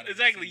missed a lot of.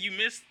 Exactly, you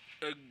missed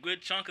a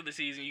good chunk of the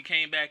season. You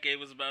came back, it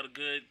was about a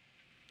good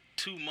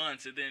 2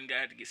 months, and then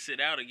got to get sit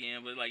out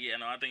again. But like, yeah,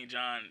 no, I think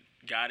John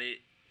got it.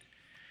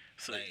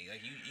 So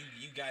like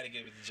you got to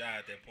give it to Ja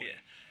at that point.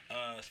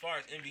 Yeah. As far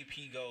as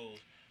MVP goes,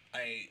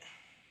 I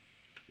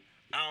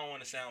don't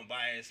want to sound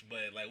biased,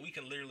 but like we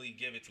can literally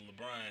give it to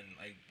LeBron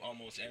like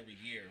almost every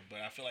year.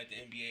 But I feel like the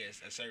NBA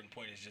at a certain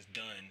point is just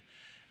done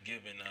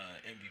giving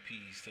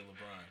MVPs to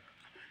LeBron.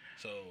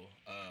 So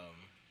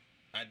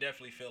I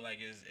definitely feel like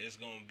it's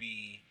gonna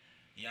be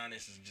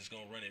Giannis is just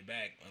gonna run it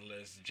back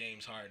unless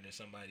James Harden or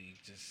somebody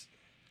just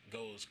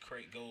goes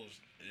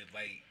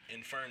like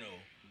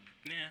inferno.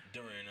 Yeah.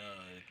 During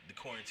the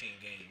quarantine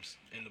games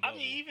in the bubble. I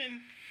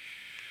mean,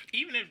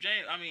 even if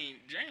James,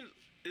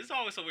 it's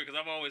always so weird because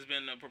I've always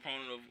been a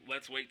proponent of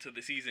let's wait till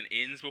the season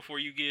ends before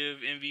you give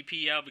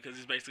MVP out, because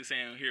it's basically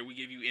saying here we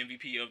give you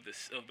MVP of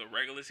the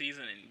regular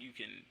season, and you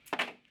can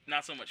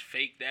not so much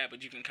fake that,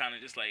 but you can kind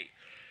of just like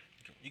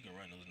you can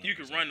run those numbers. You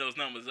can run those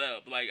numbers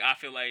up. Like, I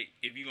feel like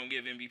if you're gonna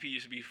give MVP,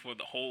 it should be for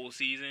the whole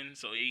season,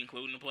 so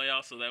including the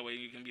playoffs, so that way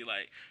you can be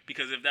like,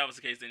 because if that was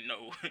the case, then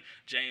no,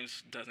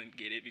 James doesn't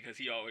get it because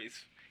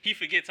he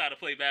forgets how to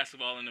play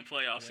basketball in the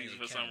playoff season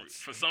for some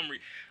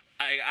reason.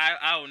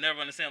 I will never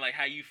understand like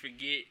how you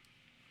forget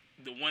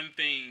the one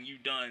thing you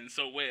done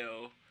so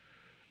well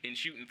in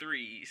shooting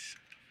threes.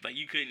 Like,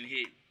 you couldn't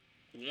hit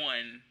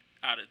 1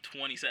 out of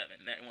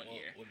 27 that one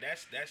year. Well,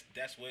 that's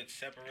what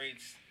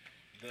separates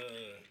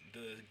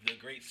the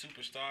great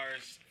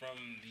superstars from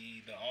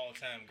the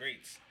all-time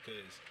greats,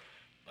 because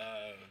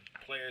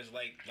players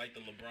like the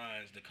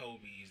LeBrons, the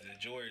Kobes, the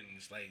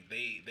Jordans, like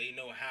they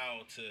know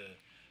how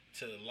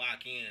to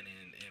lock in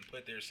and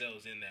put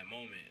themselves in that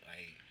moment.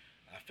 Like,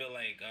 I feel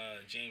like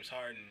James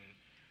Harden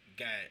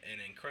got an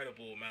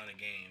incredible amount of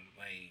game.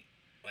 Like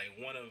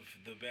one of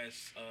the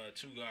best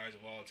two guards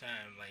of all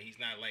time. Like, he's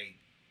not like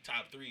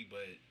top 3,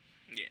 but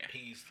yeah,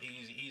 he's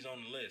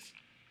on the list.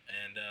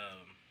 And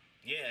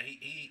yeah,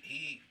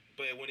 he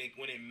but when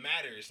it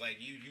matters, like,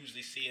 you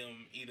usually see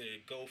him either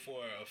go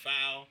for a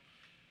foul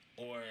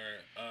or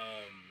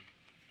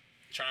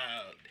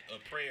try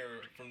a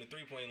prayer from the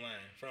 3-point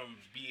line, from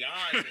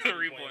beyond the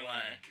 3-point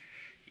line.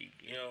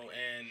 You know,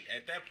 and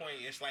at that point,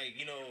 it's like,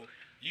 you know,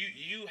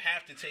 you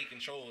have to take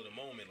control of the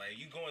moment. Like,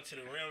 you going to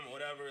the rim,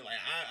 whatever. Like,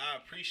 I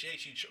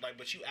appreciate you,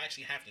 but you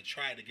actually have to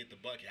try to get the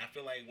bucket. I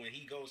feel like when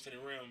he goes to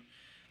the rim,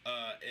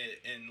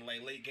 in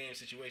like late game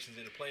situations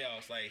in the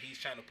playoffs, like,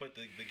 he's trying to put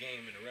the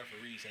game in the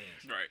referee's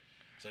hands. Right.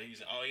 So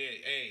he's, oh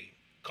yeah, hey,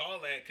 call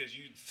that, because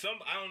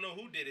I don't know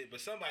who did it, but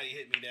somebody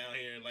hit me down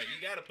here. Like,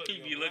 you got to put me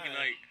on be looking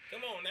line. like,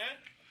 come on now,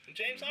 I'm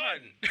James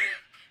Harden.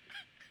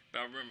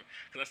 I remember,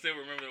 because I still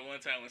remember the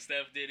one time when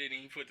Steph did it and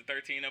he put the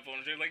 13 up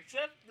on the like,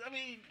 Steph, I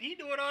mean, he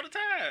do it all the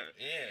time.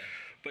 Yeah.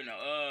 But no,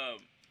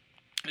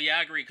 yeah,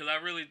 I agree, because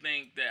I really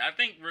think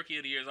Rookie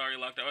of the Year is already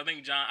locked up. I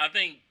think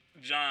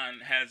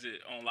John has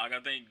it on lock. I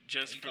think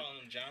just you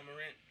calling him John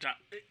Morant?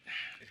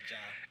 It's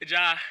John.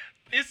 Ja.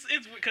 It's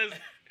because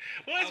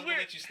well, it's weird.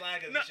 Let you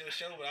slide because it's your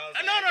show, but I was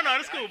like, no,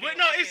 it's cool. But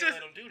no, it's just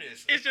let him do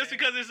this. It's just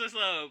because it's just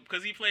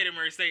because he played at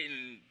Murray State,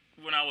 and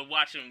when I was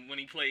watching when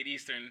he played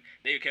Eastern,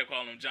 they kept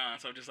calling him John.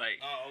 So I'm just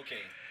like, oh,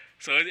 okay.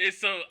 So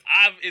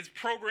it's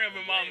programmed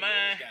in my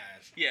mind.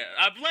 Yeah,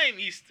 I blame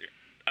Eastern.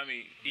 I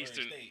mean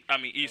Eastern.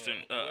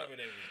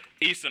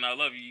 Eastern. I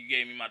love you. You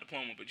gave me my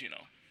diploma, but you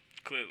know,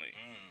 clearly.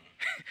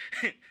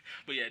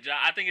 But yeah, Ja.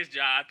 I think it's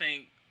Ja. I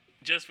think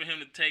just for him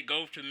to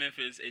go to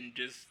Memphis and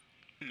just,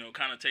 you know,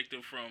 kind of take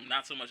them from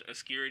not so much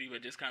obscurity,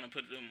 but just kind of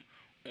put them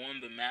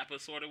on the map a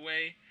sort of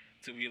way,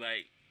 to be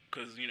like,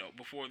 because, you know,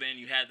 before then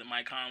you had the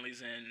Mike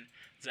Conleys and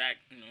Zach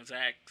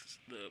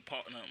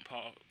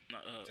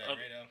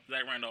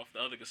Randolph, the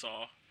other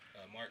Gasol,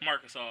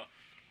 Marc Gasol,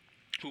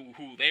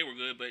 who they were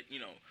good, but, you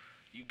know,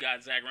 you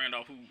got Zach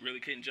Randolph, who really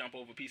couldn't jump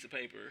over a piece of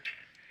paper.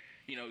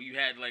 You know, you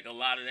had like a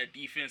lot of that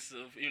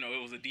defensive, you know,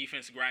 it was a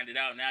defense grinded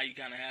out. Now you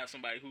kind of have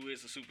somebody who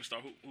is a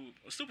superstar, who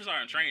a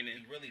superstar in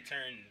training. You really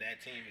turned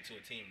that team into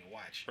a team to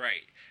watch.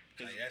 Right.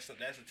 Like, that's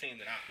a team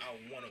that I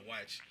want to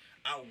watch.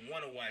 I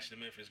want to watch the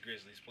Memphis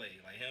Grizzlies play.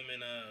 Like him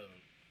and I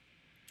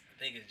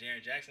think it's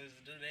Jaren Jackson is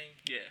the dude's name.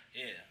 Yeah.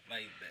 Yeah.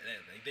 Like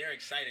they're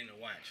exciting to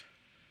watch.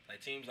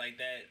 Like teams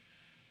like that,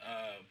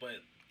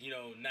 but you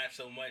know, not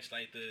so much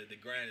like the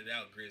grinded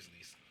out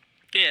Grizzlies.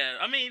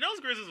 Yeah, I mean those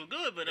Grizzlies were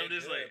good, but I'm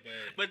just good, like,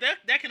 but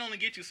that can only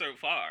get you so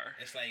far.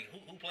 It's like who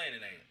playing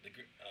tonight? The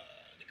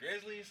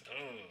Grizzlies?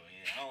 Oh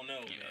yeah, I don't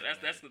know. You know,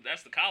 that's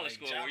the college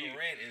like, score. John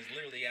Morant is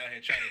literally out here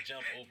trying to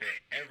jump over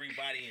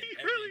everybody and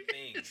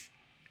everything.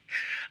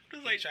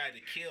 He tried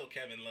to kill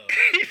Kevin Love.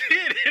 He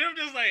did, and I'm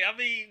just like, I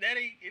mean,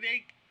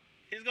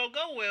 it's gonna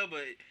go well,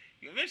 but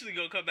you eventually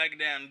gonna come back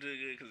down to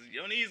it because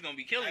your knees gonna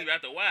be killing you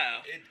after a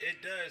while.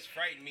 It does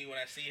frighten me when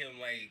I see him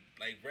like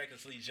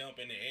recklessly jump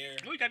in the air.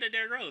 We got that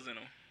Derrick Rose in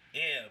him.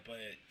 Yeah,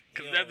 but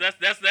because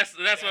that's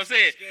what I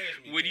said.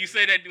 When you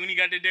say that when you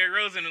got that Derrick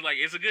Rose in him, like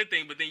it's a good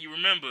thing, but then you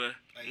remember,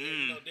 like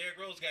you know, Derrick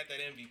Rose got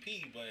that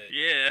MVP, but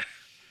yeah.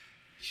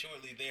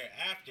 Shortly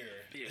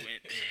thereafter, it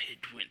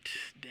went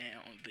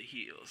down the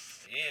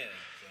hills. Yeah,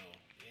 so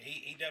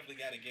he definitely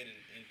got to get it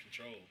in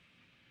control.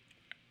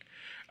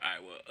 All right,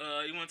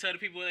 well, you want to tell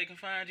the people where they can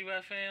find you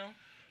at, fam?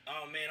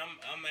 Oh man,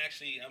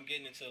 I'm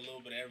getting into a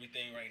little bit of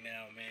everything right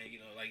now, man. You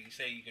know, like you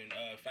say, you can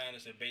find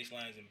us at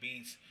Basslines and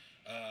Beats.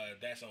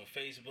 That's on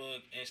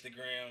Facebook,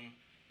 Instagram,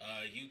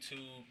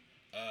 YouTube,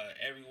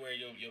 everywhere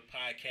your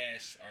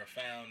podcasts are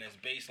found. As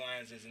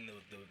Basslines is in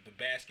the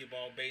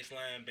basketball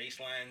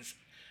Basslines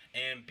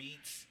and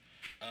Beats.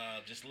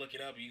 Just look it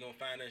up. You're gonna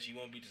find us. You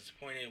won't be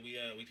disappointed. We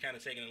kind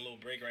of taking a little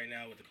break right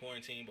now with the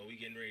quarantine, but we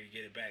getting ready to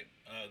get it back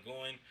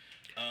going.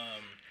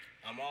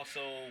 I'm also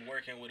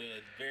working with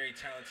a very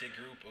talented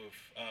group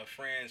of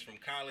friends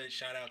from college.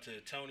 Shout out to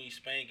Tony,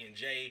 Spank, and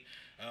Jay.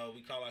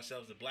 We call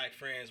ourselves the Black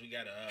Friends. We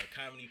got a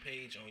comedy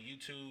page on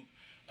YouTube.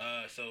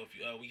 So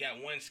if we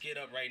got one skit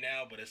up right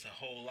now, but it's a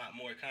whole lot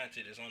more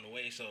content that's on the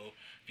way. So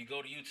if you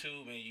go to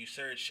YouTube and you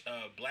search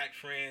Black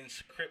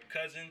Friends Crip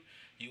Cousin,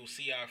 you will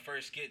see our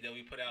first skit that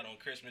we put out on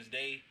Christmas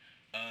Day.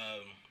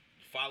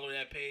 Follow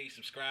that page,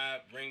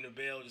 subscribe, ring the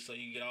bell just so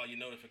you get all your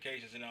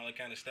notifications and all that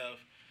kind of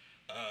stuff.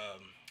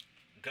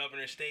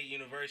 Governor State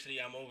University,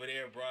 I'm over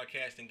there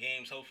broadcasting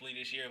games. Hopefully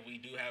this year, if we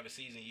do have a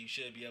season, you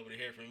should be able to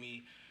hear from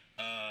me.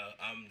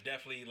 I'm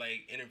definitely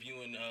like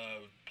interviewing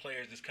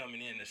players that's coming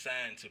in to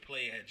sign to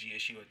play at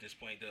GSU at this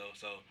point though.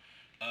 So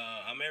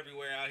I'm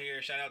everywhere out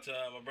here. Shout out to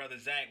my brother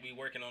Zach. We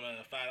working on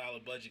a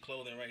 $5 budget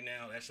clothing right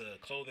now. That's a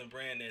clothing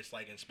brand that's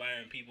like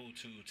inspiring people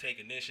to take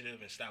initiative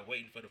and stop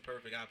waiting for the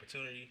perfect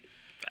opportunity.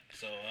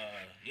 So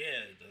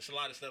yeah, there's a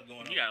lot of stuff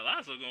going on. You got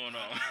lots of going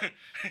on.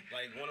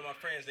 Like one of my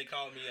friends, they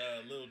called me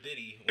Lil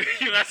Diddy.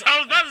 That's what I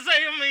was about to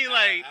say. I mean,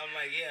 like, I'm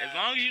like, yeah. as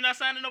long as you're not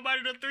signing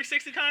nobody to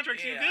 360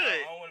 contracts, Yeah, you're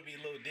good. I don't want to be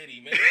Lil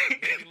Diddy. Maybe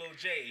Lil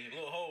J,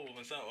 Lil Hov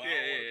or something. I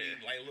don't want to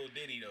be like Lil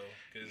Diddy though,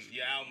 because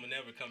your album will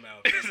never come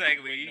out.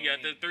 Exactly. You got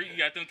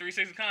them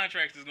 360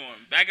 contracts is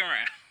going back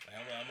around.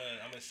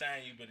 I'm gonna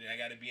sign you, but I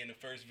gotta be in the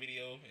first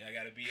video. I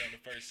gotta be on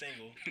the first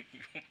single,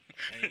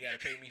 and you gotta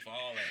pay me for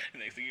all that.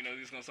 Next thing you know,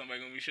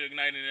 somebody gonna be Suge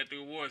Knight in at the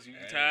awards. You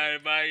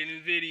tired by in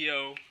this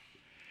video.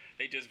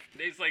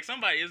 It's like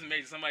somebody is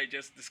amazing. Somebody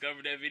just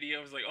discovered that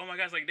video. It's like, oh my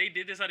gosh, like they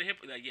did this at a hip.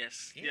 Like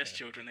yes,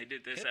 children, they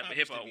did this at the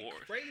Hip Hop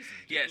Awards. Crazy.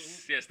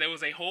 Yes. There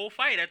was a whole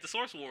fight at the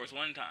Source Awards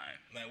one time.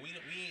 Like we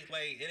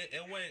like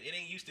it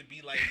ain't used to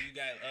be like you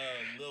got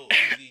Lil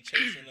Uzi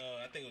chasing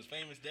I think it was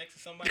Famous Dex or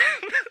somebody,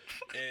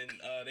 and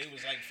they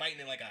was like fighting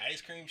in like an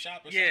ice cream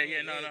shop or something.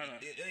 No.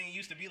 It ain't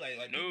used to be like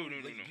No.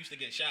 used to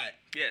get shot.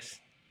 Yes.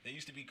 It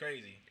used to be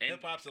crazy. And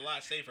Hip hop's a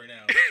lot safer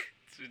now.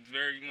 It's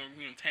very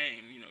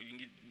tame. You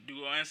can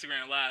do on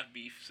Instagram live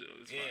beef, so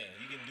it's fun.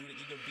 You can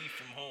you can beef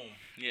from home.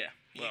 Yeah.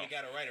 You even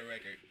gotta write a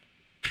record.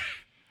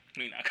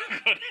 We not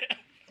gonna go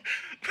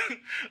there.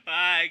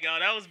 Alright, y'all.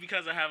 That was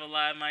because I have a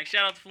live mic.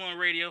 Shout out to Fluent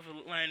Radio for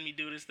letting me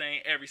do this thing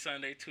every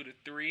Sunday 2 to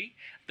 3.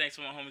 Thanks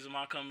for my homies and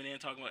my coming in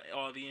talking about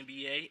all the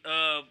NBA.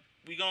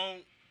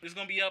 It's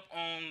gonna be up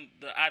on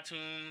the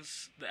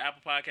iTunes, the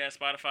Apple Podcast,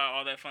 Spotify,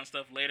 all that fun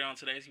stuff later on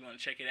today. So you want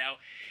to check it out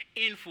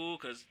in full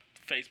because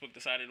Facebook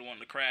decided to want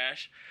to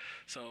crash.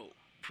 So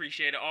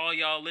appreciate it all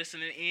y'all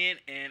listening in,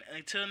 and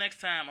until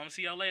next time, I'm gonna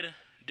see y'all later.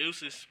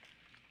 Deuces.